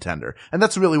top contender. And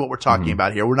that's really what we're talking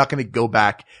about here. We're not going to go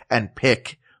back and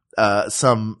pick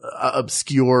some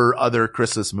obscure other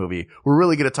Christmas movie. We're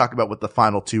really going to talk about what the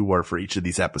final two were for each of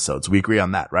these episodes. We agree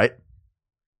on that, right?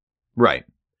 Right.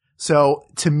 So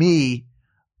to me,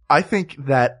 I think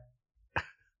that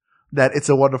It's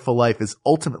a Wonderful Life is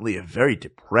ultimately a very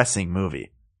depressing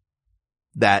movie.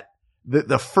 That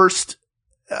the first,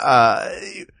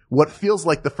 what feels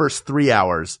like the first 3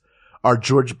 hours are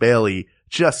George Bailey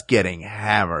just getting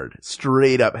hammered,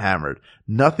 straight up hammered.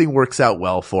 Nothing works out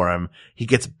well for him. He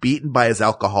gets beaten by his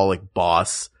alcoholic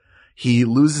boss. He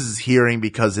loses his hearing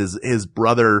because his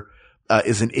brother,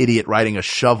 is an idiot riding a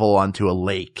shovel onto a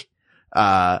lake.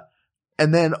 And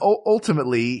then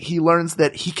ultimately he learns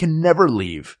that he can never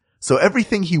leave. So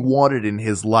everything he wanted in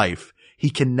his life, he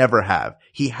can never have.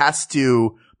 He has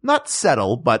to not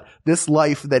settle, but this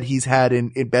life that he's had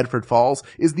in Bedford Falls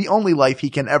is the only life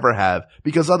he can ever have,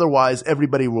 because otherwise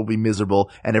everybody will be miserable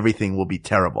and everything will be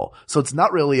terrible. So it's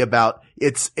not really about,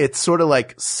 it's sort of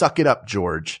like, suck it up,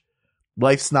 George.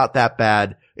 Life's not that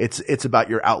bad. It's about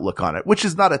your outlook on it, which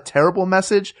is not a terrible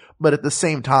message, but at the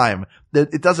same time,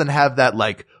 that it doesn't have that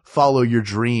like follow your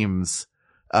dreams,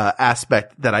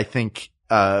 aspect that I think,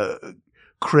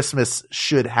 Christmas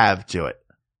should have to it.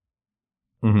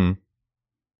 Mm-hmm.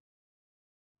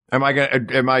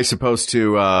 Am I supposed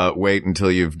to, wait until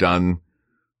you've done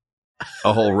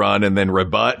a whole run and then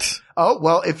rebut? Oh,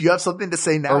 well, if you have something to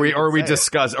say now. Are we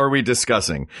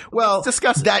discussing? Well,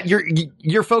 discuss that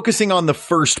you're focusing on the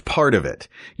first part of it.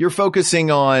 You're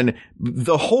focusing on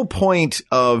the whole point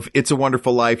of It's a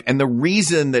Wonderful Life, and the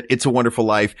reason that It's a Wonderful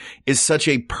Life is such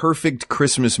a perfect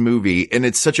Christmas movie and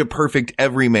it's such a perfect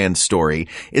everyman story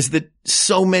is that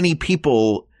so many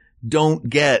people don't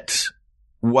get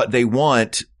what they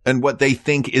want and what they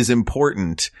think is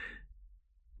important.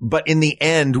 But in the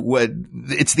end,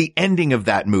 it's the ending of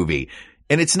that movie.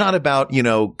 And it's not about,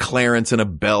 Clarence and a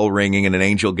bell ringing and an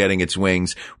angel getting its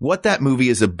wings. What that movie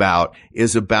is about,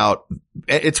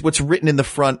 it's what's written in the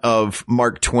front of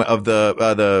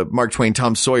the Mark Twain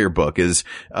Tom Sawyer book is,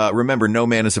 remember, no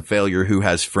man is a failure who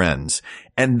has friends.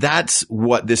 And that's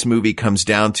what this movie comes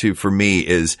down to for me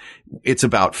is it's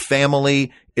about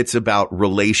family. It's about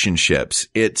relationships.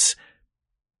 It's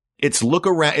look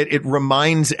around. It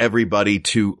reminds everybody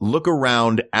to look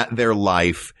around at their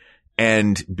life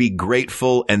and be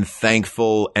grateful and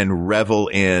thankful and revel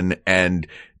in and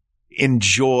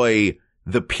enjoy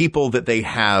the people that they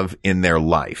have in their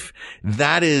life.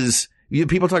 That is,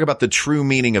 people talk about the true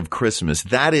meaning of Christmas.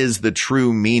 That is the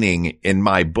true meaning in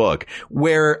my book,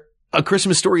 where A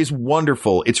Christmas Story is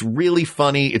wonderful. It's really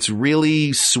funny. It's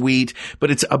really sweet,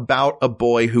 but it's about a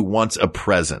boy who wants a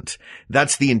present.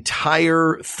 That's the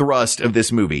entire thrust of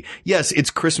this movie. Yes,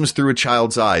 it's Christmas through a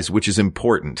child's eyes, which is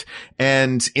important.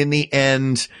 And in the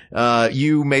end,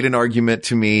 you made an argument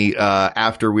to me,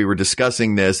 after we were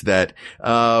discussing this that,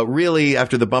 really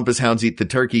after the Bumpus Hounds eat the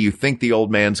turkey, you think the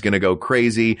old man's going to go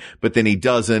crazy, but then he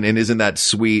doesn't. And isn't that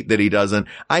sweet that he doesn't?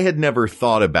 I had never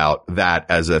thought about that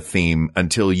as a theme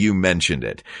until you mentioned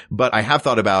it, but I have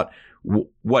thought about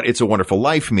what It's a Wonderful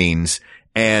Life means.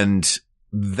 And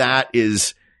that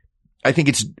is, I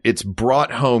think it's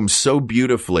brought home so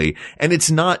beautifully. And it's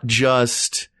not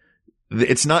just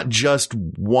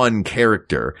one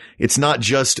character. It's not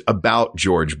just about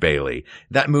George Bailey.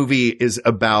 That movie is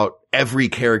about every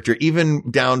character, even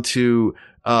down to,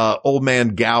 old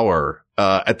man Gower,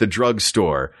 at the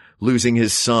drugstore, losing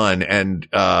his son and,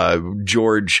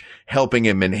 George helping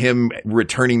him and him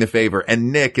returning the favor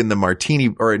and Nick in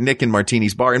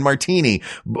Martini's bar and Martini,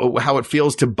 how it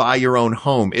feels to buy your own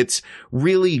home. It's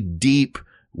really deep,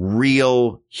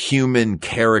 real human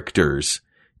characters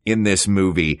in this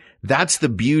movie. That's the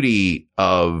beauty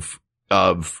of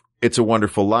It's a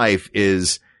Wonderful Life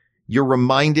is you're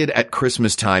reminded at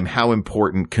Christmas time how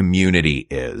important community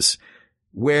is,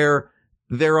 where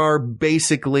there are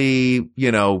basically,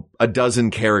 a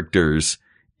dozen characters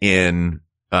in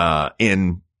A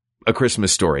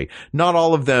Christmas Story. Not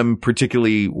all of them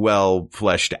particularly well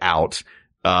fleshed out,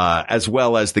 as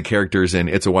well as the characters in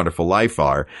It's a Wonderful Life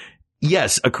are.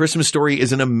 Yes, A Christmas Story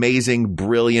is an amazing,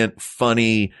 brilliant,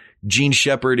 funny. Gene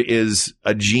Shepherd is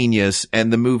a genius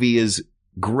and the movie is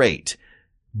great.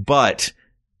 But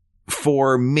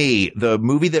for me, the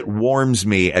movie that warms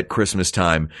me at Christmas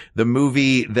time, the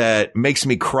movie that makes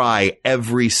me cry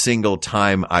every single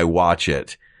time I watch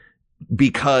it,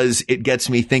 because it gets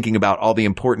me thinking about all the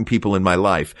important people in my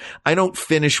life. I don't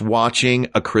finish watching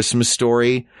A Christmas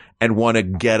Story and want to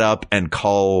get up and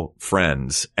call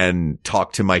friends and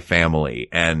talk to my family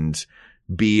and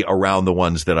be around the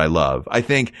ones that I love. I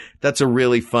think that's a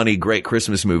really funny, great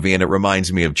Christmas movie, and it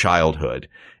reminds me of childhood.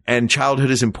 And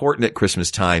childhood is important at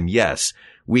Christmas time. Yes,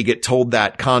 we get told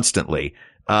that constantly.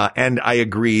 And I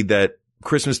agree that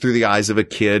Christmas through the eyes of a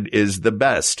kid is the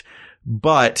best.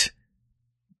 But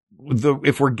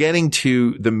if we're getting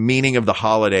to the meaning of the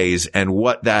holidays and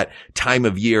what that time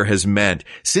of year has meant,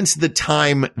 since the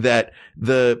time that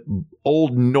the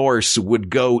Old Norse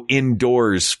would go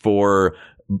indoors for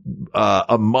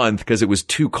a month because it was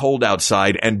too cold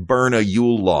outside and burn a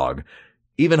Yule log,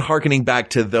 even hearkening back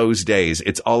to those days,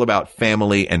 it's all about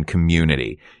family and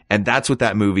community. And that's what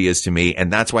that movie is to me.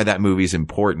 And that's why that movie is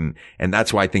important. And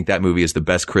that's why I think that movie is the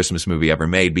best Christmas movie ever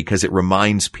made, because it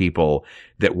reminds people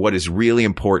that what is really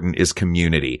important is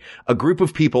community. A group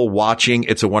of people watching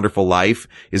It's a Wonderful Life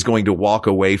is going to walk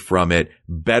away from it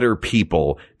better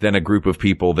people than a group of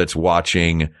people that's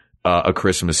watching A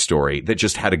Christmas Story that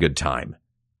just had a good time.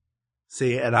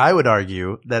 See, and I would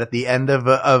argue that at the end of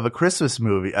a Christmas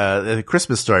movie, a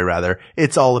Christmas Story rather,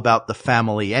 it's all about the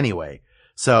family anyway.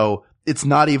 So it's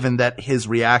not even that his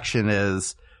reaction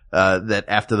is, that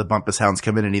after the Bumpus Hounds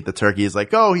come in and eat the turkey, he's like,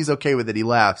 oh, he's okay with it. He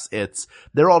laughs. It's,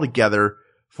 they're all together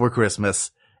for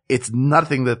Christmas. It's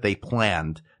nothing that they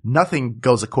planned. Nothing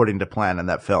goes according to plan in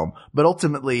that film, but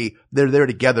ultimately they're there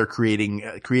together creating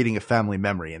a family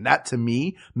memory. And that to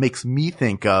me makes me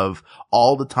think of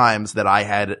all the times that I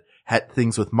had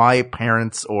things with my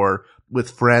parents or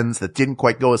friends that didn't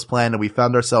quite go as planned, and we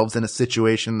found ourselves in a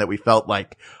situation that we felt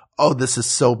like, oh, this is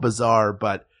so bizarre,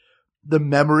 but the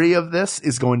memory of this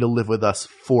is going to live with us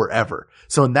forever.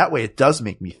 So in that way, it does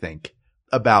make me think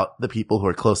about the people who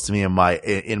are close to me in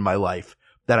my life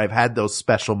that I've had those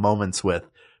special moments with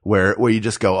where you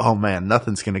just go, oh man,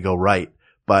 nothing's going to go right.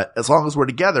 But as long as we're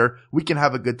together, we can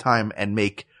have a good time and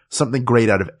make something great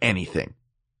out of anything.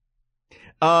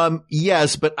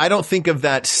 Yes, but I don't think of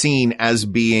that scene as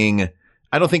being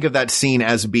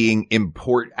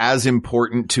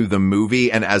important to the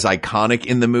movie and as iconic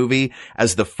in the movie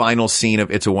as the final scene of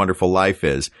It's a Wonderful Life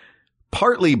is.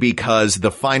 Partly because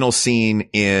the final scene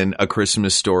in A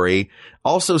Christmas Story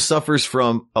also suffers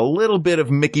from a little bit of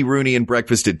Mickey Rooney and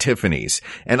Breakfast at Tiffany's.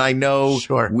 And I know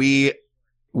we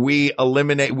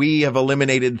have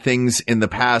eliminated things in the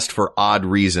past for odd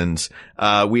reasons.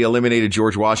 We eliminated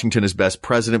George Washington as best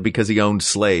president because he owned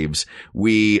slaves.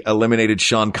 We eliminated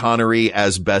Sean Connery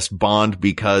as best Bond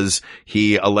because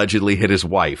he allegedly hit his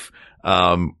wife.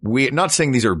 We're not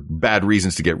saying these are bad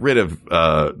reasons to get rid of,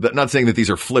 not saying that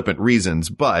these are flippant reasons,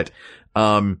 but,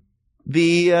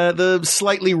 the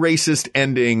slightly racist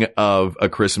ending of A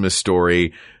Christmas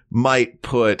Story might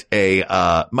put a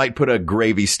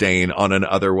gravy stain on an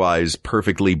otherwise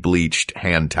perfectly bleached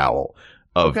hand towel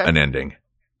of an ending.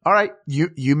 All right.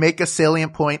 You make a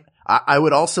salient point. I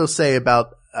would also say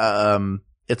about,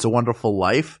 It's a Wonderful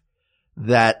Life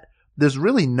that there's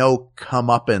really no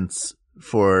comeuppance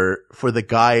for the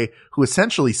guy who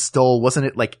essentially stole, wasn't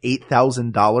it like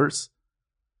 $8,000?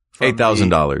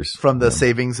 $8,000 from the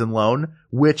savings and loan,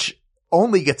 which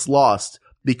only gets lost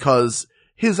because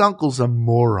his uncle's a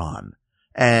moron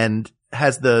and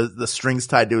has the strings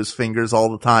tied to his fingers all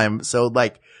the time. So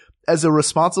like, as a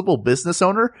responsible business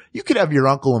owner, you could have your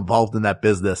uncle involved in that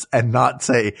business and not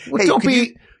say, hey,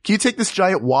 can you take this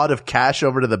giant wad of cash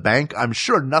over to the bank? I'm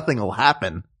sure nothing will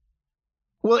happen.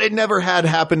 Well, it never had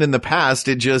happened in the past.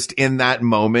 It just, in that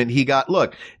moment,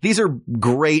 look, these are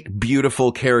great,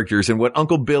 beautiful characters, and what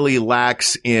Uncle Billy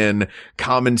lacks in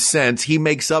common sense, he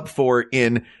makes up for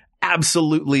in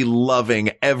absolutely loving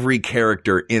every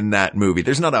character in that movie.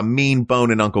 There's not a mean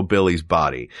bone in Uncle Billy's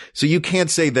body. So you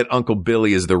can't say that Uncle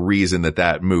Billy is the reason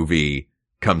that movie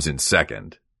comes in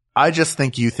second. I just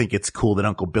think you think it's cool that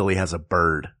Uncle Billy has a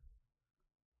bird.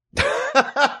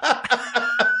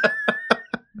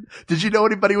 Did you know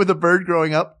anybody with a bird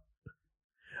growing up?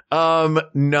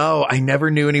 No, I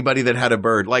never knew anybody that had a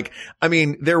bird. Like, I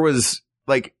mean, there was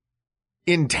like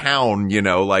in town,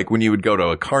 like when you would go to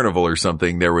a carnival or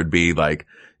something, there would be like,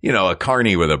 a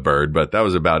carny with a bird, but that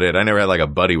was about it. I never had like a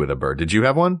buddy with a bird. Did you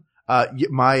have one?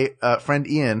 My friend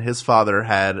Ian, his father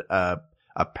had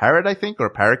a parrot, I think, or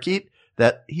a parakeet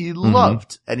that he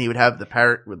loved, and he would have the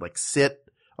parrot would like sit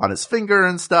on his finger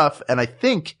and stuff. And I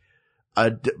think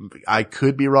I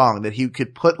could be wrong that he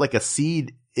could put like a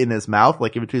seed in his mouth,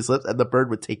 like in between his lips, and the bird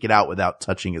would take it out without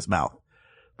touching his mouth.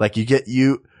 Like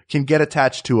you can get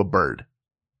attached to a bird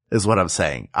is what I'm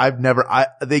saying.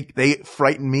 They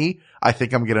frighten me. I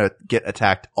think I'm going to get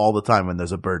attacked all the time when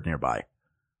there's a bird nearby.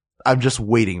 I'm just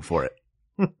waiting for it.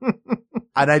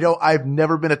 And I've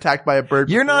never been attacked by a bird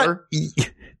before. You're not.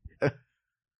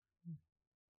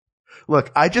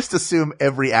 Look, I just assume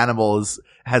every animal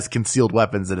has concealed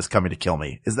weapons and is coming to kill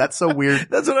me. Is that so weird?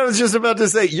 That's what I was just about to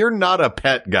say. You're not a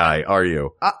pet guy, are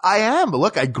you? I am.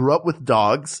 Look, I grew up with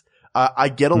dogs. I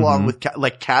get along with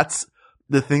cats.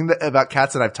 The thing about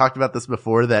cats, and I've talked about this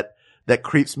before, that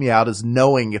creeps me out is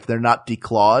knowing if they're not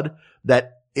declawed,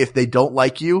 that if they don't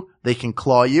like you, they can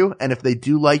claw you. And if they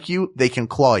do like you, they can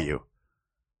claw you.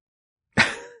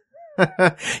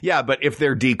 Yeah, but if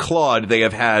they're declawed, they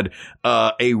have had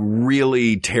a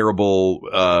really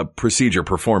terrible procedure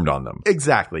performed on them.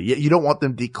 Exactly. You don't want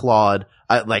them declawed.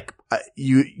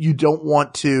 You don't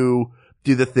want to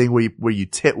do the thing where you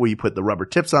put the rubber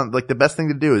tips on. Like, the best thing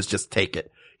to do is just take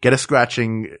it. Get a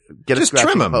scratching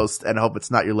post and hope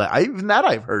it's not your leg. Even that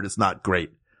I've heard is not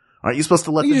great. Aren't you supposed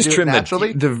to let them do it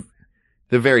naturally? The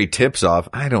very tips off.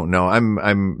 I don't know.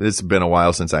 It's been a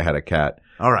while since I had a cat.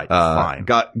 All right, fine.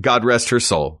 God rest her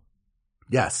soul.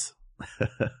 Yes.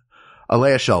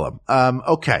 Alea Shalom.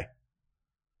 Okay.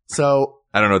 So.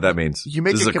 I don't know what that means.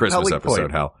 This is a Christmas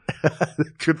episode, Hal.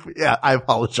 Yeah, I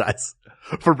apologize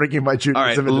for bringing my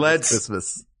Judaism into this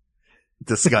Christmas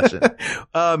discussion.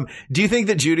 Do you think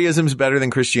that Judaism's better than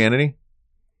Christianity?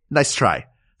 Nice try.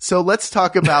 So let's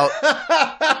talk about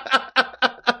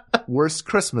worst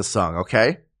Christmas song,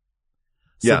 okay?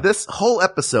 So this whole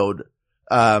episode,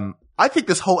 I think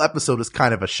this whole episode is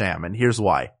kind of a sham, and here's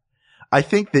why. I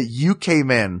think that you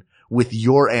came in with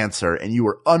your answer and you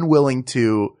were unwilling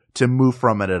to move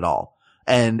from it at all.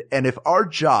 And if our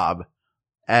job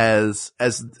as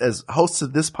hosts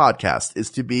of this podcast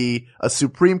is to be a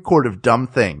supreme court of dumb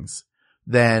things,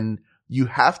 then you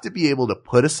have to be able to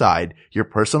put aside your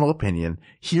personal opinion,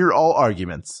 hear all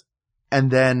arguments, and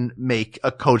then make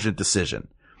a cogent decision.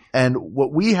 And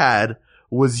what we had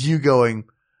was you going,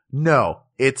 no,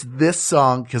 it's this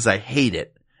song because I hate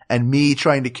it, and me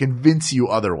trying to convince you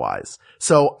otherwise.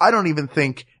 So I don't even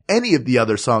think any of the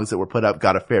other songs that were put up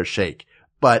got a fair shake.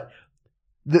 But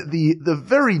the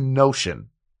very notion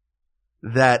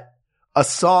that a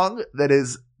song that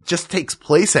just takes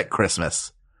place at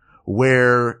Christmas,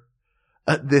 where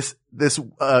this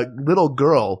little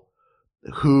girl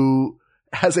who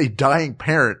has a dying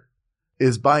parent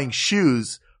is buying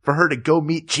shoes for her to go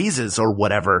meet Jesus or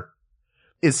whatever,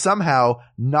 is somehow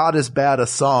not as bad a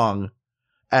song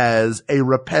as a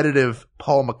repetitive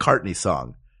Paul McCartney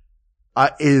song,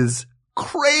 is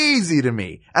crazy to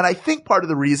me. And I think part of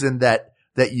the reason that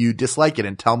you dislike it,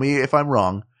 and tell me if I'm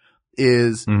wrong,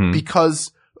 is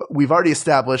because we've already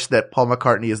established that Paul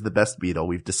McCartney is the best Beatle.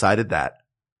 We've decided that.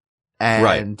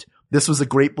 And this was a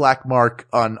great black mark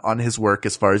on his work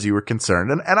as far as you were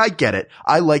concerned. And I get it.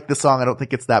 I like the song. I don't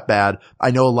think it's that bad.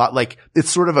 I know a lot, like, it's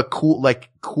sort of a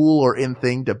cool or in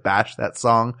thing to bash that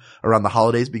song around the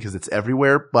holidays because it's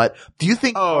everywhere. But do you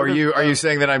think? Oh, are you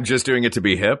saying that I'm just doing it to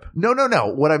be hip? No.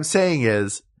 What I'm saying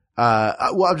is,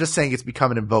 I'm just saying it's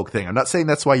become an in vogue thing. I'm not saying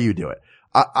that's why you do it.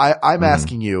 I'm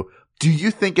asking you, do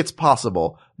you think it's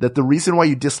possible that the reason why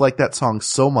you dislike that song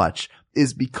so much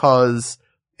is because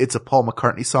it's a Paul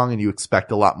McCartney song and you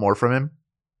expect a lot more from him?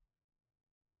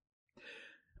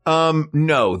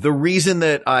 No, the reason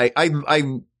that I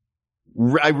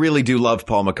really do love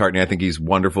Paul McCartney. I think he's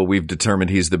wonderful. We've determined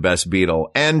he's the best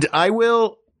Beatle, and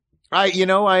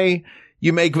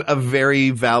you make a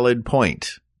very valid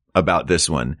point about this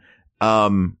one.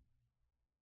 I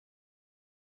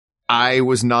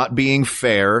was not being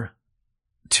fair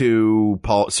to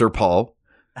Sir Paul,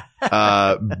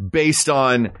 based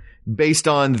on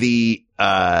the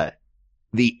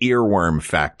earworm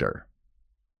factor.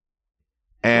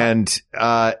 And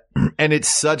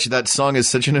that song is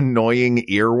such an annoying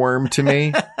earworm to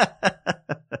me.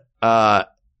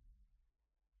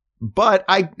 But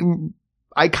I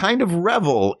kind of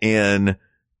revel in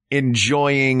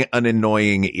enjoying an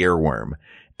annoying earworm.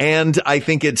 And I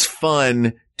think it's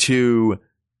fun to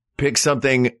pick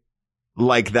something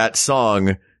like that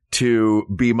song to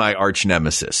be my arch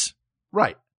nemesis.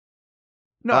 Right.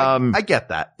 No, I get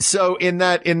that. So in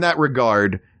that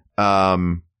regard,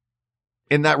 I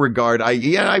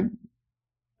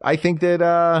think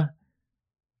that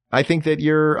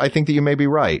you may be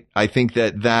right. I think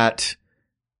that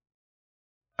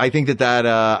I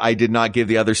did not give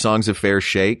the other songs a fair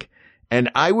shake, and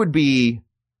I would be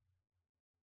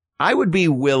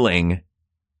willing,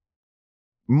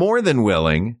 more than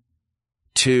willing,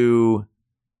 to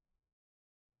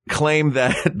claim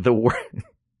that the word,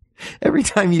 every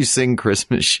time you sing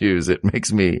Christmas Shoes, it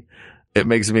makes me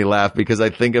laugh because I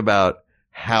think about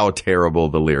how terrible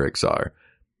the lyrics are.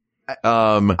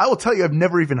 I will tell you, I've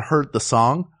never even heard the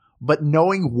song, but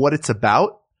knowing what it's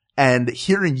about and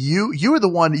hearing you were the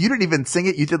one, you didn't even sing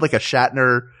it. You did like a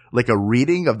Shatner, like a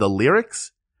reading of the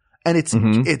lyrics, and it's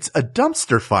a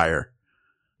dumpster fire.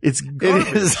 It's garbage.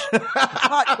 It is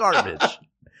hot garbage.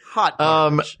 Hot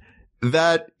garbage.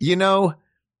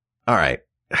 All right.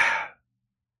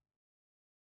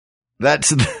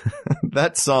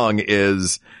 That song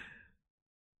is,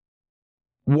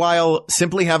 while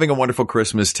Simply Having a Wonderful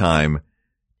Christmas Time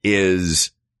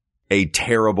is a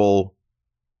terrible,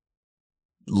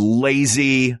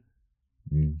 lazy,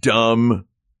 dumb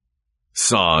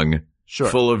song,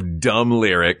 full of dumb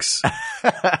lyrics,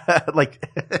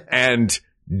 and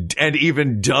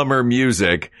even dumber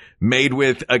music, made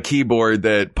with a keyboard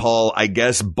that Paul, I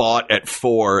guess, bought at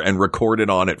 4 and recorded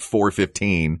on at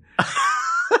 4:15.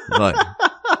 Like,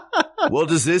 what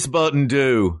does this button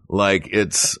do? Like,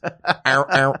 it's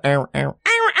oh,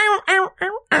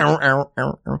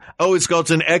 it's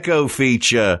got an echo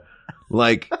feature.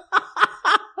 Like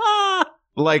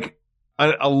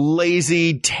a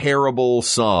lazy, terrible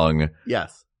song.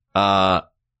 Yes.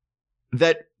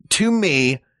 That to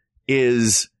me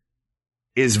is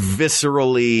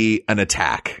viscerally an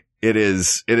attack. It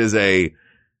is a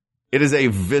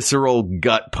visceral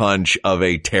gut punch of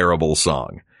a terrible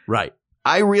song. Right.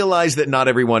 I realize that not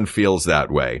everyone feels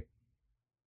that way.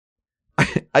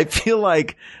 I feel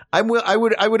like I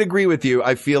would agree with you.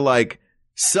 I feel like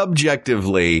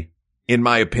subjectively, in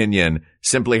my opinion,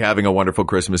 Simply Having a Wonderful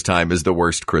Christmas Time is the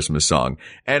worst Christmas song.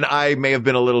 And I may have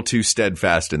been a little too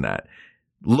steadfast in that.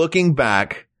 Looking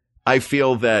back, I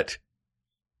feel that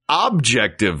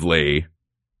objectively,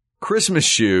 Christmas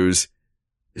shoes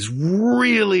is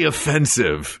really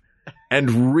offensive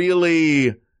and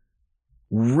really,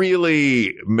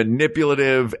 really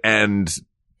manipulative and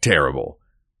terrible.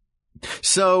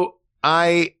 So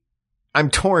I'm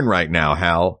torn right now,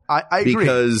 Hal. I agree.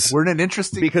 Because we're in an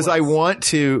interesting because place.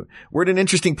 we're in an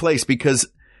interesting place because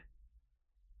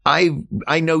I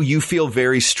know you feel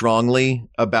very strongly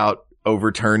about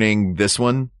overturning this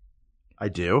one. I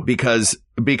do. Because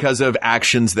of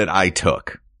actions that I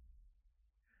took.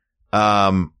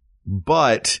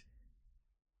 But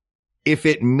if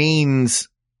it means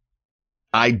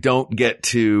I don't get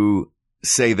to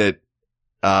say that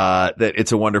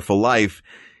It's a Wonderful Life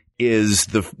is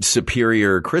the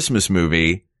superior Christmas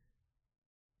movie,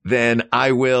 then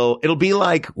it'll be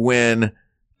like when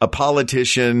a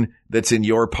politician that's in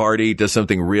your party does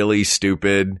something really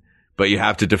stupid, but you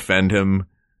have to defend him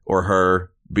or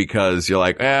her because you're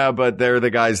like, but they're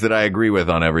the guys that I agree with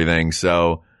on everything.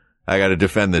 So I got to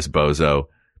defend this bozo.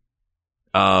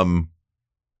 I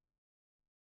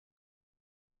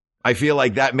feel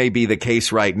like that may be the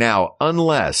case right now,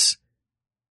 unless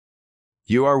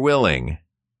you are willing.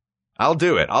 I'll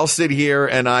do it. I'll sit here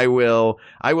and I will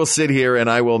sit here and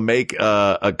I will make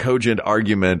a cogent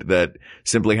argument that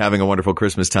Simply Having a Wonderful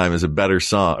Christmas Time is a better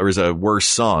song or is a worse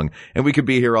song. And we could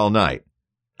be here all night.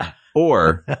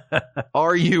 Or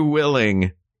are you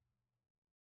willing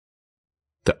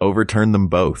to overturn them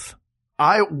both?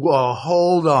 Well,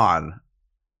 hold on.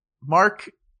 Mark,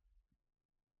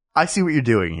 I see what you're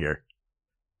doing here.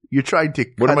 You're trying to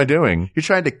What am I doing? You're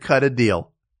trying to cut a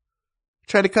deal.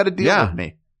 Trying to cut a deal with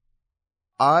me.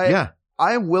 I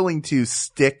am willing to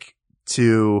stick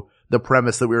to the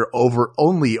premise that we're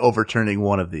only overturning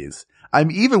one of these. I'm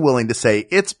even willing to say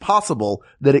it's possible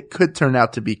that it could turn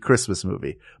out to be Christmas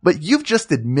movie. But you've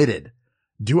just admitted,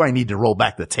 do I need to roll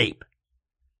back the tape?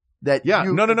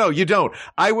 No, you don't.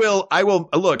 I will,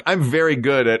 look, I'm very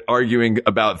good at arguing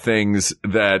about things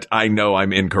that I know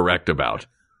I'm incorrect about.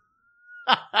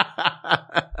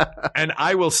 And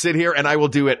I will sit here and I will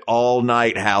do it all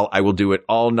night, Hal. I will do it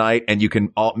all night, and you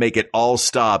can make it all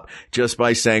stop just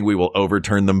by saying we will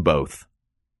overturn them both.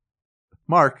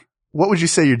 Mark, what would you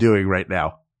say you're doing right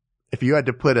now? If you had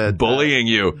to put bullying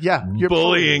you. Yeah. You're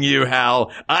bullying you,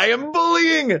 Hal. I am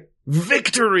bullying.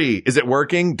 Victory. Is it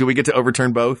working? Do we get to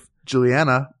overturn both?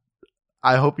 Juliana,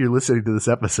 I hope you're listening to this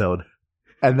episode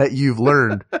and that you've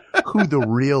learned who the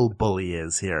real bully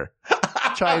is here.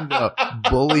 Trying to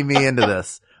bully me into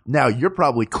this. Now you're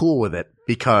probably cool with it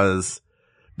because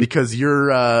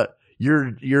you're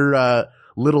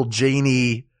little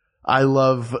Janie. I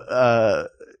love,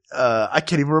 I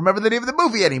can't even remember the name of the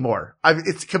movie anymore.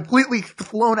 It's completely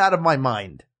flown out of my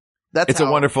mind. It's a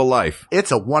Wonderful Life.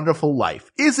 It's a Wonderful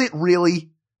Life. Is it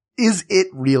really? Is it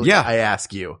really? Yeah. I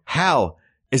ask you. Hal,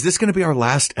 is this going to be our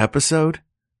last episode?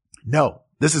 No,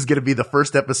 this is going to be the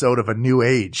first episode of a new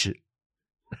age.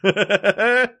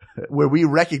 Where we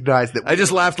recognize that. I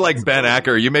just laughed like Ben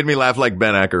Acker. You made me laugh like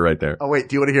Ben Acker right there. Oh, wait.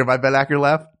 Do you want to hear my Ben Acker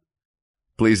laugh?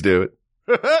 Please do it.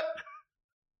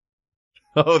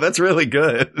 Oh, that's really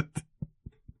good.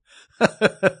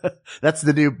 That's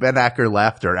the new Ben Acker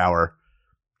laughter hour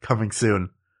coming soon.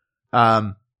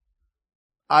 I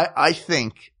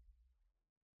think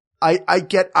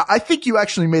you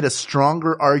actually made a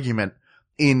stronger argument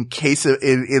in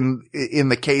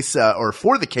the case, or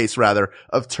for the case rather,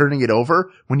 of turning it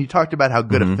over when you talked about how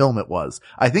good a film it was.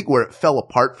 I think where it fell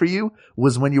apart for you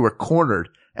was when you were cornered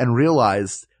and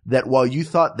realized that while you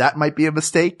thought that might be a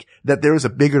mistake, that there was a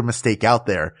bigger mistake out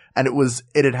there. And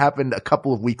it had happened a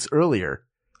couple of weeks earlier.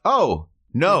 Oh,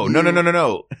 no.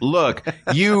 Look,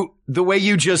 the way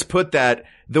you just put that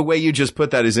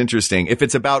is interesting. If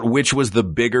it's about which was the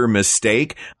bigger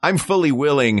mistake, I'm fully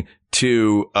willing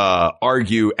to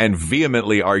argue and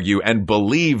vehemently argue and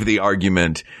believe the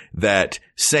argument that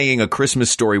saying A Christmas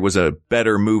Story was a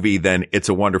better movie than It's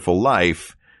a Wonderful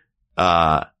Life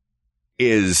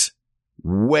is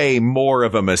way more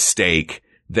of a mistake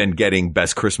than getting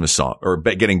Best Christmas Song or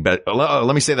getting best.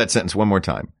 Let me say that sentence one more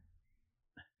time.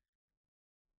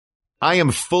 I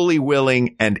am fully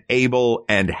willing and able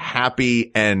and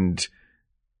happy, and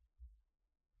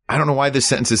I don't know why this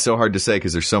sentence is so hard to say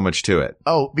because there's so much to it.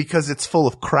 Oh, because it's full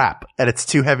of crap and it's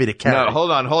too heavy to carry. No, hold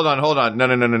on.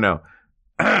 No.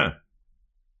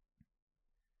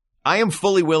 I am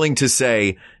fully willing to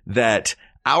say that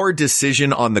our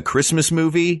decision on the Christmas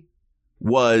movie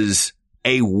was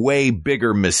a way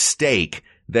bigger mistake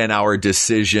than our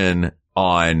decision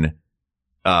on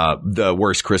the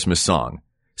Worst Christmas Song.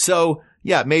 So,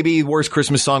 yeah, maybe Worst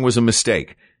Christmas Song was a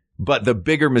mistake, but the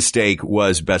bigger mistake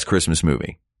was Best Christmas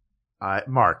Movie.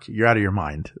 Mark, you're out of your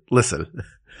mind. Listen.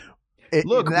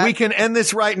 Look, we can end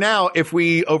this right now if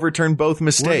we overturn both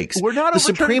mistakes. We're not the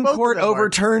overturning Supreme both of Court them, Mark.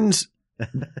 overturns.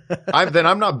 Then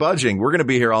I'm not budging. We're going to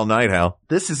be here all night, Hal.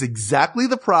 This is exactly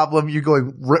the problem. You're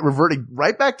going reverting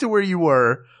right back to where you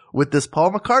were with this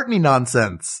Paul McCartney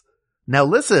nonsense. Now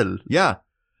listen. Yeah.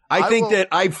 I think that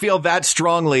I feel that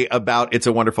strongly about It's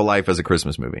a Wonderful Life as a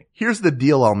Christmas movie. Here's the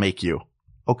deal I'll make you.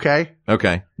 Okay?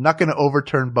 Okay. Not going to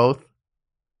overturn both.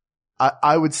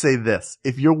 I would say this.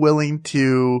 If you're willing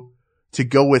to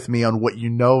go with me on what you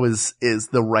know is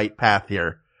the right path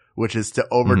here, which is to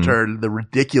overturn the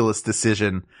ridiculous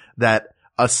decision that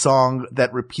a song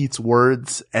that repeats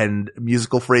words and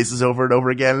musical phrases over and over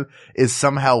again is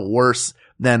somehow worse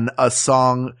than a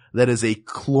song that is a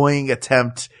cloying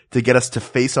attempt to get us to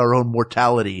face our own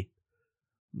mortality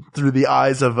through the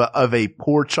eyes of a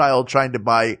poor child trying to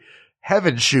buy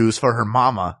heaven shoes for her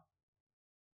mama.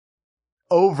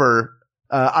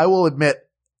 I will admit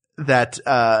that,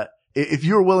 if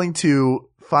you're willing to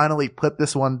finally put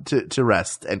this one to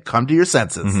rest and come to your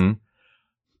senses,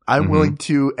 I'm willing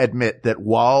to admit that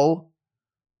while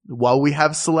we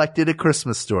have selected A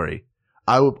Christmas Story,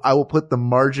 I will put the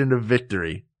margin of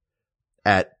victory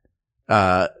at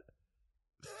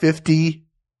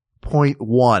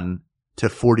 50.1 to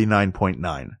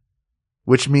 49.9,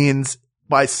 which means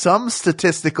by some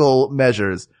statistical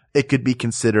measures, it could be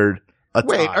considered a tie.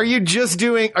 Wait, are you just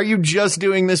doing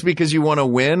this because you want to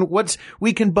win?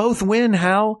 We can both win,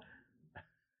 Hal.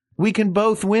 We can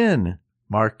both win.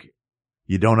 Mark,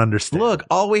 you don't understand. Look,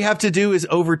 all we have to do is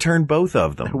overturn both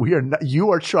of them.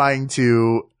 You are trying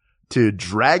to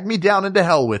drag me down into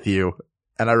hell with you.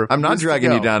 And I'm not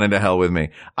dragging you down into hell with me.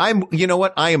 You know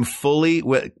what? I am fully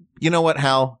you know what,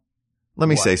 Hal? Let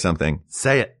me say something.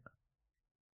 Say it.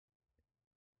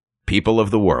 People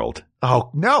of the world.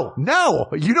 Oh, no,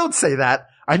 you don't say that.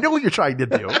 I know what you're trying to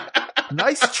do.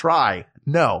 Nice try.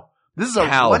 No, this is a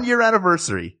 1-year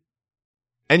anniversary.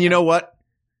 And you know what?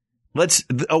 A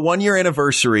 1-year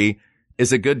anniversary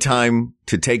is a good time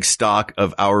to take stock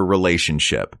of our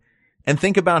relationship and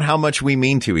think about how much we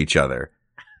mean to each other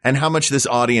and how much this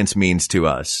audience means to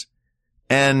us.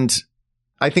 And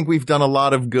I think we've done a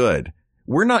lot of good.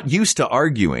 We're not used to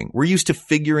arguing. We're used to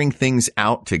figuring things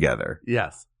out together.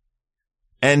 Yes.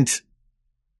 And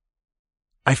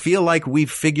I feel like we've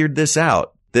figured this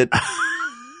out, that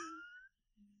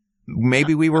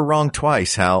maybe we were wrong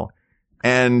twice, Hal.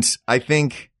 And I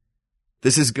think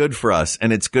this is good for us,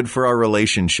 and it's good for our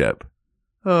relationship.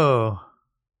 Oh,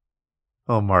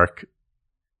 Mark.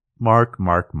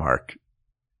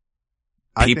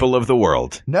 People of the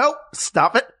world. No,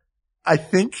 stop it. I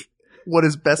think what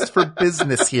is best for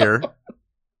business here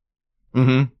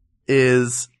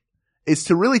is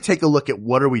to really take a look at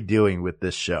what are we doing with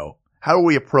this show? How are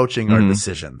we approaching our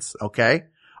decisions? Okay.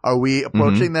 Are we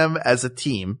approaching them as a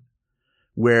team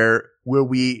where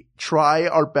we try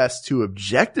our best to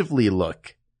objectively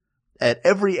look at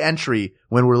every entry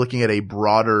when we're looking at a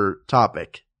broader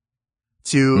topic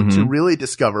to really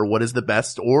discover what is the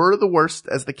best or the worst,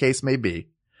 as the case may be,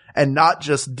 and not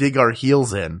just dig our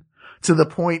heels in to the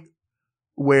point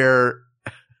where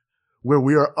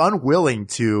we are unwilling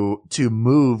to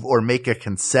move or make a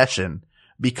concession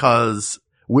because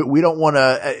we don't want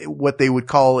to, what they would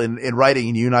call in writing,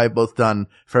 and you and I have both done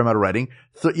a fair amount of writing,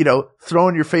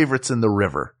 throwing your favorites in the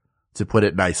river, to put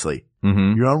it nicely.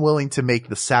 You're unwilling to make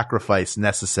the sacrifice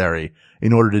necessary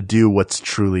in order to do what's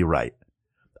truly right.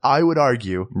 I would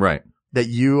argue that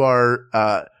you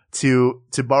are, to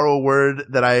borrow a word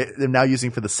that I am now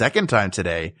using for the second time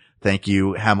today. Thank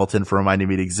you, Hamilton, for reminding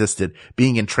me it existed.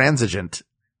 Being intransigent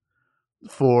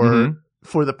for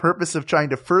the purpose of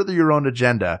trying to further your own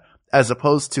agenda, as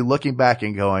opposed to looking back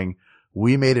and going,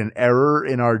 we made an error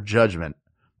in our judgment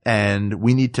and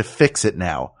we need to fix it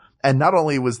now. And not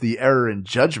only was the error in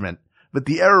judgment, but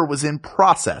the error was in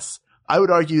process. I would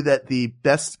argue that the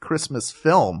best Christmas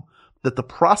film, that the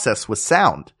process was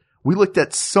sound. We looked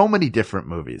at so many different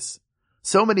movies.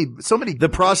 So many. The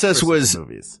process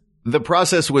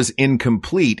was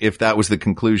incomplete if that was the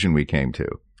conclusion we came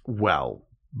to. Well,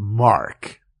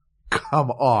 Mark, come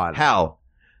on. Hal,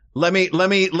 let me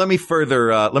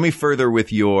further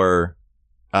with your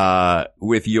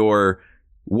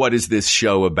what is this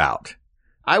show about?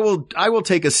 I will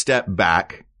take a step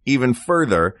back even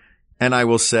further and I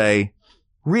will say,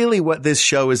 really what this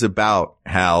show is about,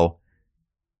 Hal,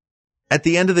 at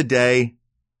the end of the day,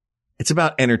 it's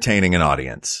about entertaining an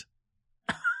audience.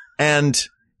 And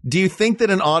do you think that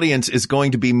an audience is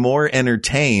going to be more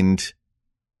entertained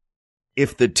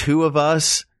if the two of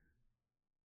us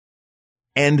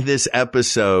end this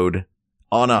episode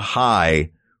on a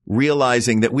high,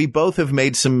 realizing that we both have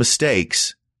made some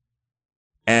mistakes,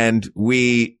 and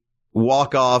we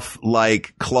walk off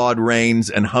like Claude Rains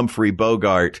and Humphrey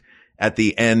Bogart at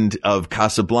the end of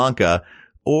Casablanca?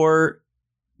 Or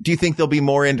do you think they'll be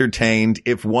more entertained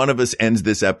if one of us ends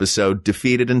this episode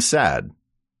defeated and sad?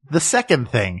 The second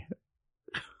thing.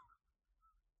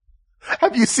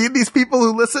 Have you seen these people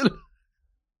who listen?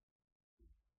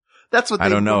 That's what they I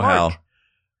don't know, remark. Hal.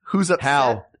 Who's upset?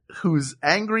 Hal. Who's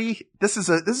angry? This is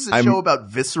a show about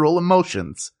visceral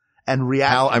emotions and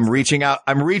reactions. Hal,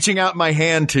 I'm reaching out my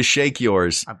hand to shake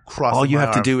yours. I'm crossing All you my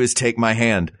have to arms. do is take my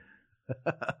hand.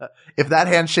 If that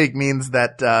handshake means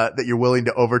that you're willing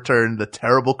to overturn the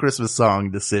terrible Christmas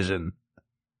song decision,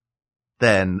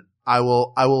 then I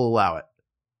will allow it.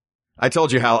 I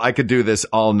told you, Hal, I could do this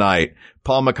all night.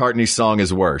 Paul McCartney's song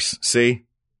is worse. See?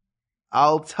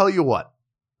 I'll tell you what.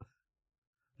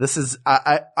 This is,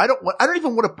 I don't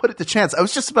even want to put it to chance. I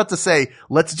was just about to say,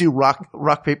 let's do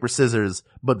rock, paper, scissors,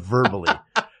 but verbally.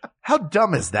 How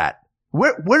dumb is that?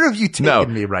 Where have you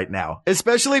taken me right now?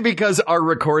 Especially because our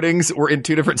recordings were in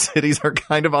two different cities are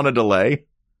kind of on a delay.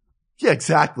 Yeah,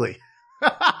 exactly.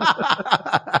 And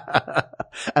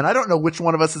I don't know which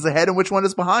one of us is ahead and which one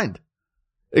is behind.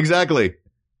 Exactly.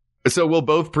 So we'll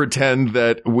both pretend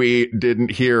that we didn't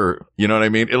hear. You know what I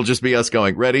mean? It'll just be us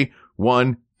going, ready?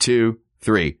 1, 2,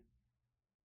 3.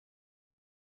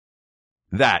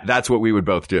 That's what we would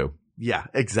both do. Yeah,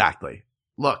 exactly.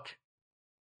 Look.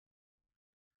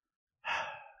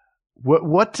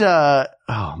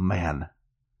 Oh man.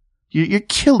 You're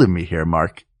killing me here,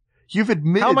 Mark. You've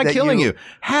admitted How am I that killing you?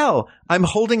 Hal, I'm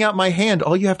holding out my hand.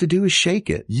 All you have to do is shake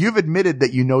it. You've admitted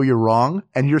that you know you're wrong,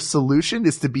 and your solution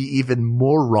is to be even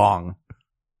more wrong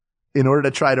in order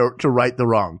to try to right the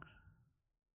wrong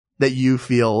that you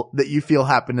feel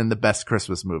happened in the best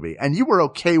Christmas movie. And you were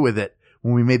okay with it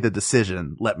when we made the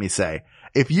decision, let me say.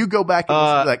 If you go back and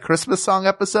listen to that Christmas song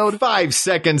episode, 5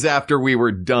 seconds after we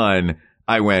were done,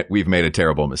 I went, we've made a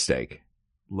terrible mistake.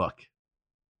 Look,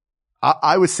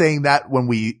 I was saying that when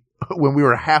we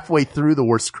were halfway through the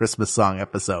worst Christmas song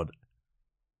episode.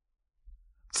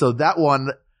 So that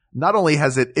one, not only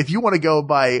has it, if you want to go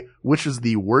by which is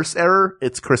the worst error,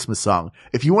 it's Christmas song.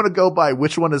 If you want to go by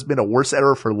which one has been a worse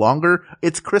error for longer,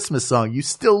 it's Christmas song. You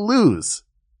still lose.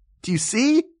 Do you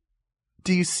see?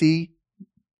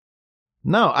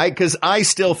 No, because I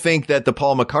still think that the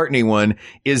Paul McCartney one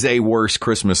is a worse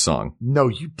Christmas song. No,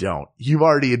 you don't. You've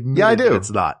already admitted I do. that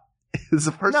it's not. It's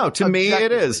the first. No, to me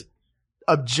it is.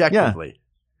 Objectively.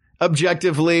 Yeah.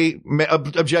 Objectively,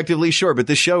 sure, but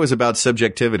this show is about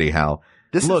subjectivity, Hal.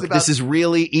 This is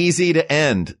really easy to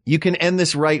end. You can end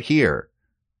this right here.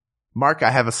 Mark,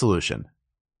 I have a solution.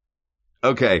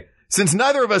 Okay. Since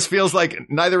neither of us feels like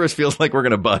we're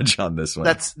going to budge on this one.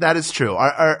 That is true.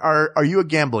 Are you a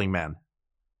gambling man?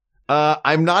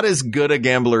 I'm not as good a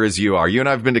gambler as you are. You and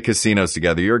I have been to casinos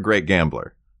together. You're a great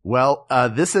gambler. Well,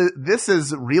 this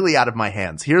is really out of my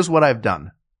hands. Here's what I've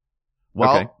done.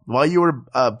 While you were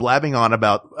blabbing on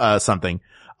about something,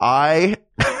 I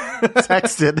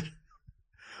texted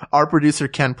our producer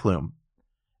Ken Plume,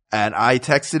 and I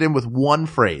texted him with one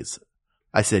phrase.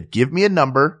 I said, "Give me a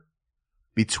number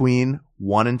between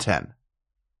 1 and 10."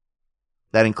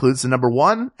 That includes the number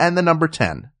 1 and the number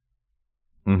 10.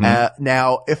 Mm-hmm.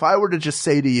 Now, if I were to just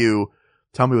say to you,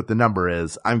 "Tell me what the number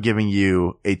is," I'm giving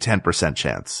you a 10%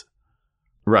 chance.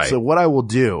 Right. So what I will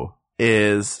do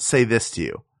is say this to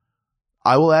you.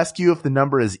 I will ask you if the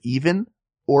number is even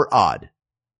or odd.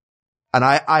 And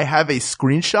I have a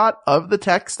screenshot of the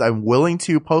text. I'm willing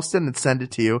to post it and send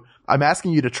it to you. I'm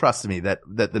asking you to trust me that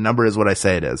the number is what I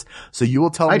say it is. So you will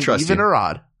tell me even or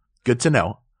odd. Good to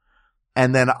know.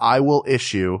 And then I will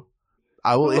issue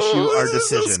our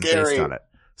decision based on it.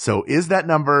 So is that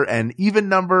number an even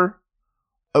number?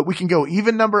 We can go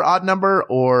even number, odd number,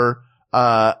 or,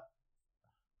 what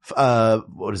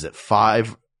is it?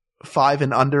 5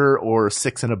 and under, or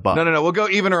 6 and above. No. We'll go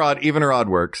even or odd. Even or odd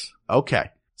works. Okay.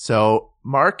 So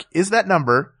Mark, is that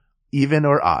number even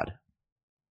or odd?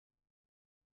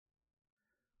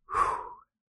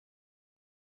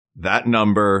 That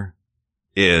number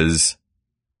is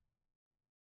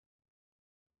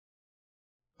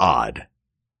odd.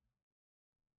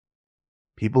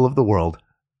 People of the world,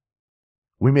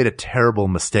 we made a terrible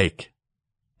mistake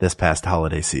this past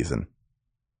holiday season.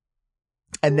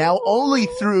 And now only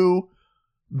through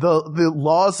the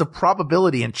laws of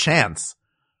probability and chance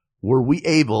were we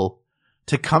able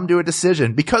to come to a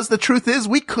decision, because the truth is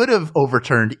we could have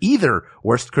overturned either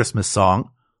worst Christmas song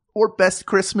or best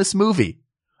Christmas movie.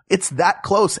 It's that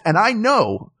close. And I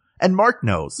know, and Mark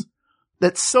knows,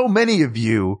 that so many of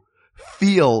you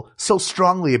feel so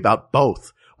strongly about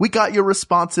both. We got your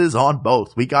responses on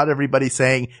both. We got everybody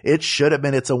saying it should have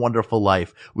been It's a Wonderful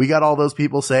Life. We got all those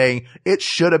people saying it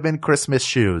should have been Christmas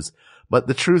Shoes. But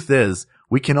the truth is,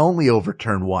 we can only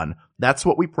overturn one. That's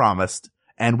what we promised.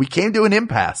 And we came to an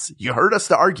impasse. You heard us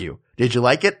to argue. Did you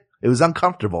like it? It was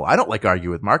uncomfortable. I don't like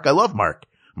arguing with Mark. I love Mark.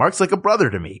 Mark's like a brother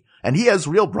to me. And he has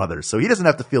real brothers, so he doesn't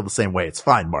have to feel the same way. It's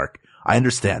fine, Mark. I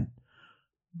understand.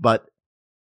 But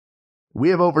we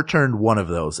have overturned one of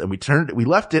those, and we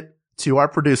left it to our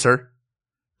producer,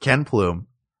 Ken Plume.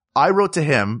 I wrote to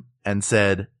him and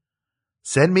said,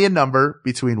 send me a number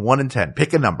between 1 and 10.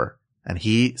 Pick a number. And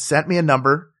he sent me a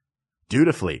number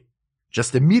dutifully.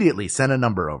 Just immediately sent a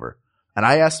number over. And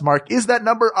I asked Mark, is that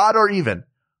number odd or even?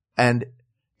 And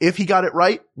if he got it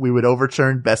right, we would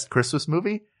overturn Best Christmas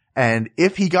Movie. And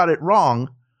if he got it wrong,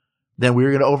 then we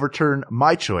were going to overturn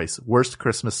my choice, Worst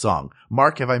Christmas Song.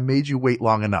 Mark, have I made you wait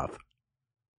long enough?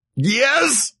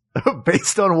 Yes!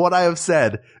 Based on what I have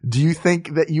said, do you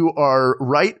think that you are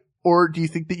right or do you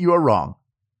think that you are wrong?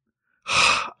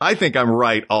 I think I'm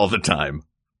right all the time.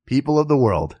 People of the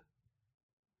world.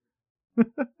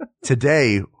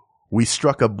 Today, we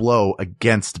struck a blow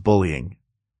against bullying.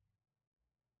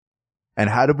 And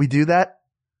how did we do that?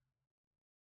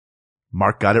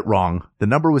 Mark got it wrong. The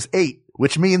number was 8,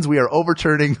 which means we are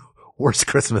overturning Worst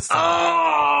Christmas Song.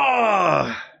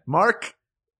 Oh! Mark,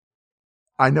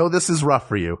 I know this is rough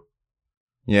for you.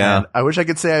 Yeah. And I wish I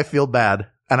could say I feel bad,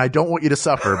 and I don't want you to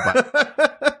suffer,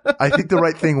 but I think the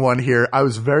right thing won here. I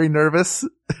was very nervous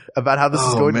about how this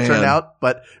is going to turn out,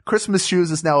 but Christmas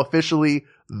Shoes is now officially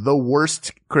the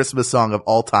worst Christmas song of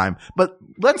all time. But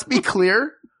let's be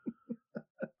clear.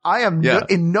 I am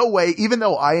in no way, even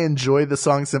though I enjoy the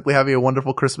song Simply Having a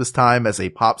Wonderful Christmas Time as a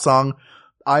pop song,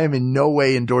 I am in no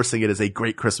way endorsing it as a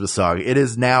great Christmas song. It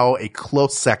is now a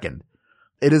close second.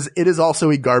 It is also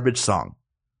a garbage song.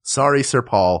 Sorry, Sir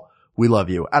Paul. We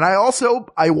love you. And I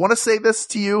want to say this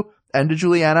to you and to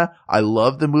Juliana. I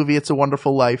love the movie It's a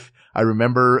Wonderful Life. I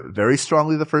remember very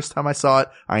strongly the first time I saw it.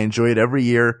 I enjoy it every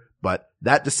year, but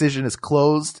that decision is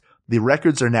closed. The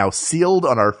records are now sealed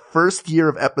on our first year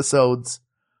of episodes.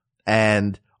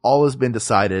 And all has been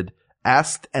decided,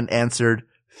 asked and answered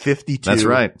 52 That's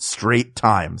right. straight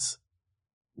times.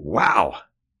 Wow.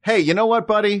 Hey, you know what,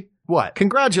 buddy? What?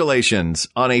 Congratulations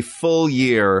on a full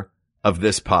year of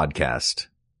this podcast.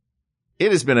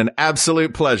 It has been an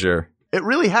absolute pleasure. It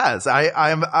really has.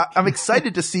 I'm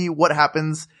excited to see what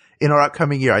happens in our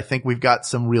upcoming year. I think we've got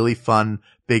some really fun,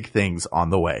 big things on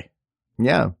the way.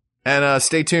 Yeah. And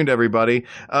stay tuned, everybody.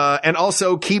 And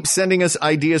also keep sending us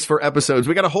ideas for episodes.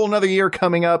 We got a whole nother year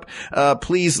coming up.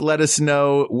 Please let us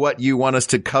know what you want us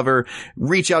to cover.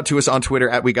 Reach out to us on Twitter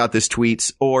at We Got This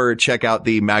Tweets or check out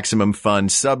the Maximum Fun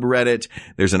subreddit.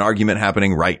 There's an argument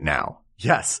happening right now.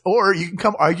 Yes. Or you can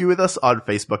come argue with us on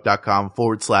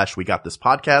Facebook.com/We Got This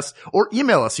Podcast or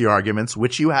email us your arguments,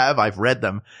 which you have. I've read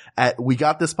them at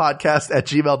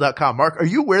WeGotThisPodcast@gmail.com. Mark, are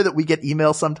you aware that we get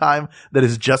email sometime that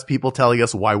is just people telling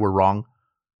us why we're wrong?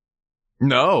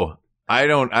 No, I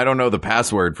don't know the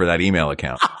password for that email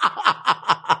account.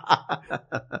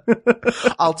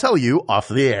 I'll tell you off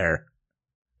the air.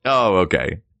 Oh,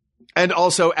 okay. And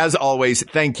also, as always,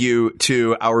 thank you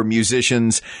to our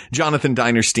musicians, Jonathan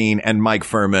Dinerstein and Mike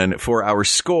Furman, for our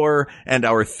score and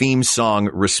our theme song,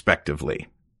 respectively.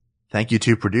 Thank you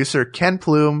to producer Ken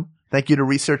Plume. Thank you to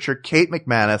researcher Kate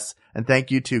McManus. And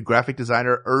thank you to graphic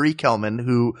designer Uri Kelman,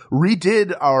 who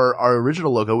redid our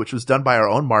original logo, which was done by our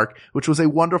own Mark, which was a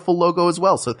wonderful logo as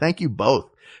well. So thank you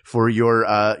both for your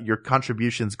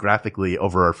contributions graphically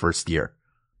over our first year.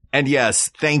 And yes,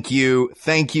 thank you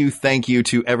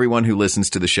to everyone who listens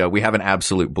to the show. We have an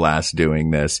absolute blast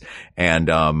doing this. And,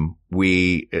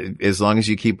 as long as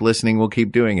you keep listening, we'll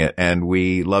keep doing it. And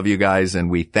we love you guys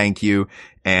and we thank you.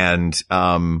 And,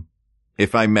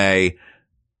 if I may,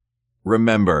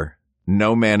 remember,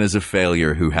 no man is a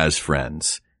failure who has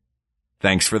friends.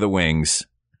 Thanks for the wings.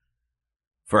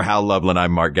 For Hal Lublin,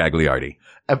 I'm Mark Gagliardi.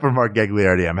 And for Mark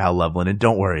Gagliardi, I'm Hal Lublin. And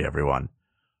don't worry, everyone.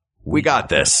 We got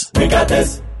this. We got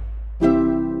this.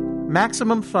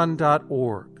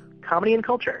 MaximumFun.org. Comedy and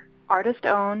culture. Artist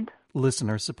owned.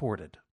 Listener supported.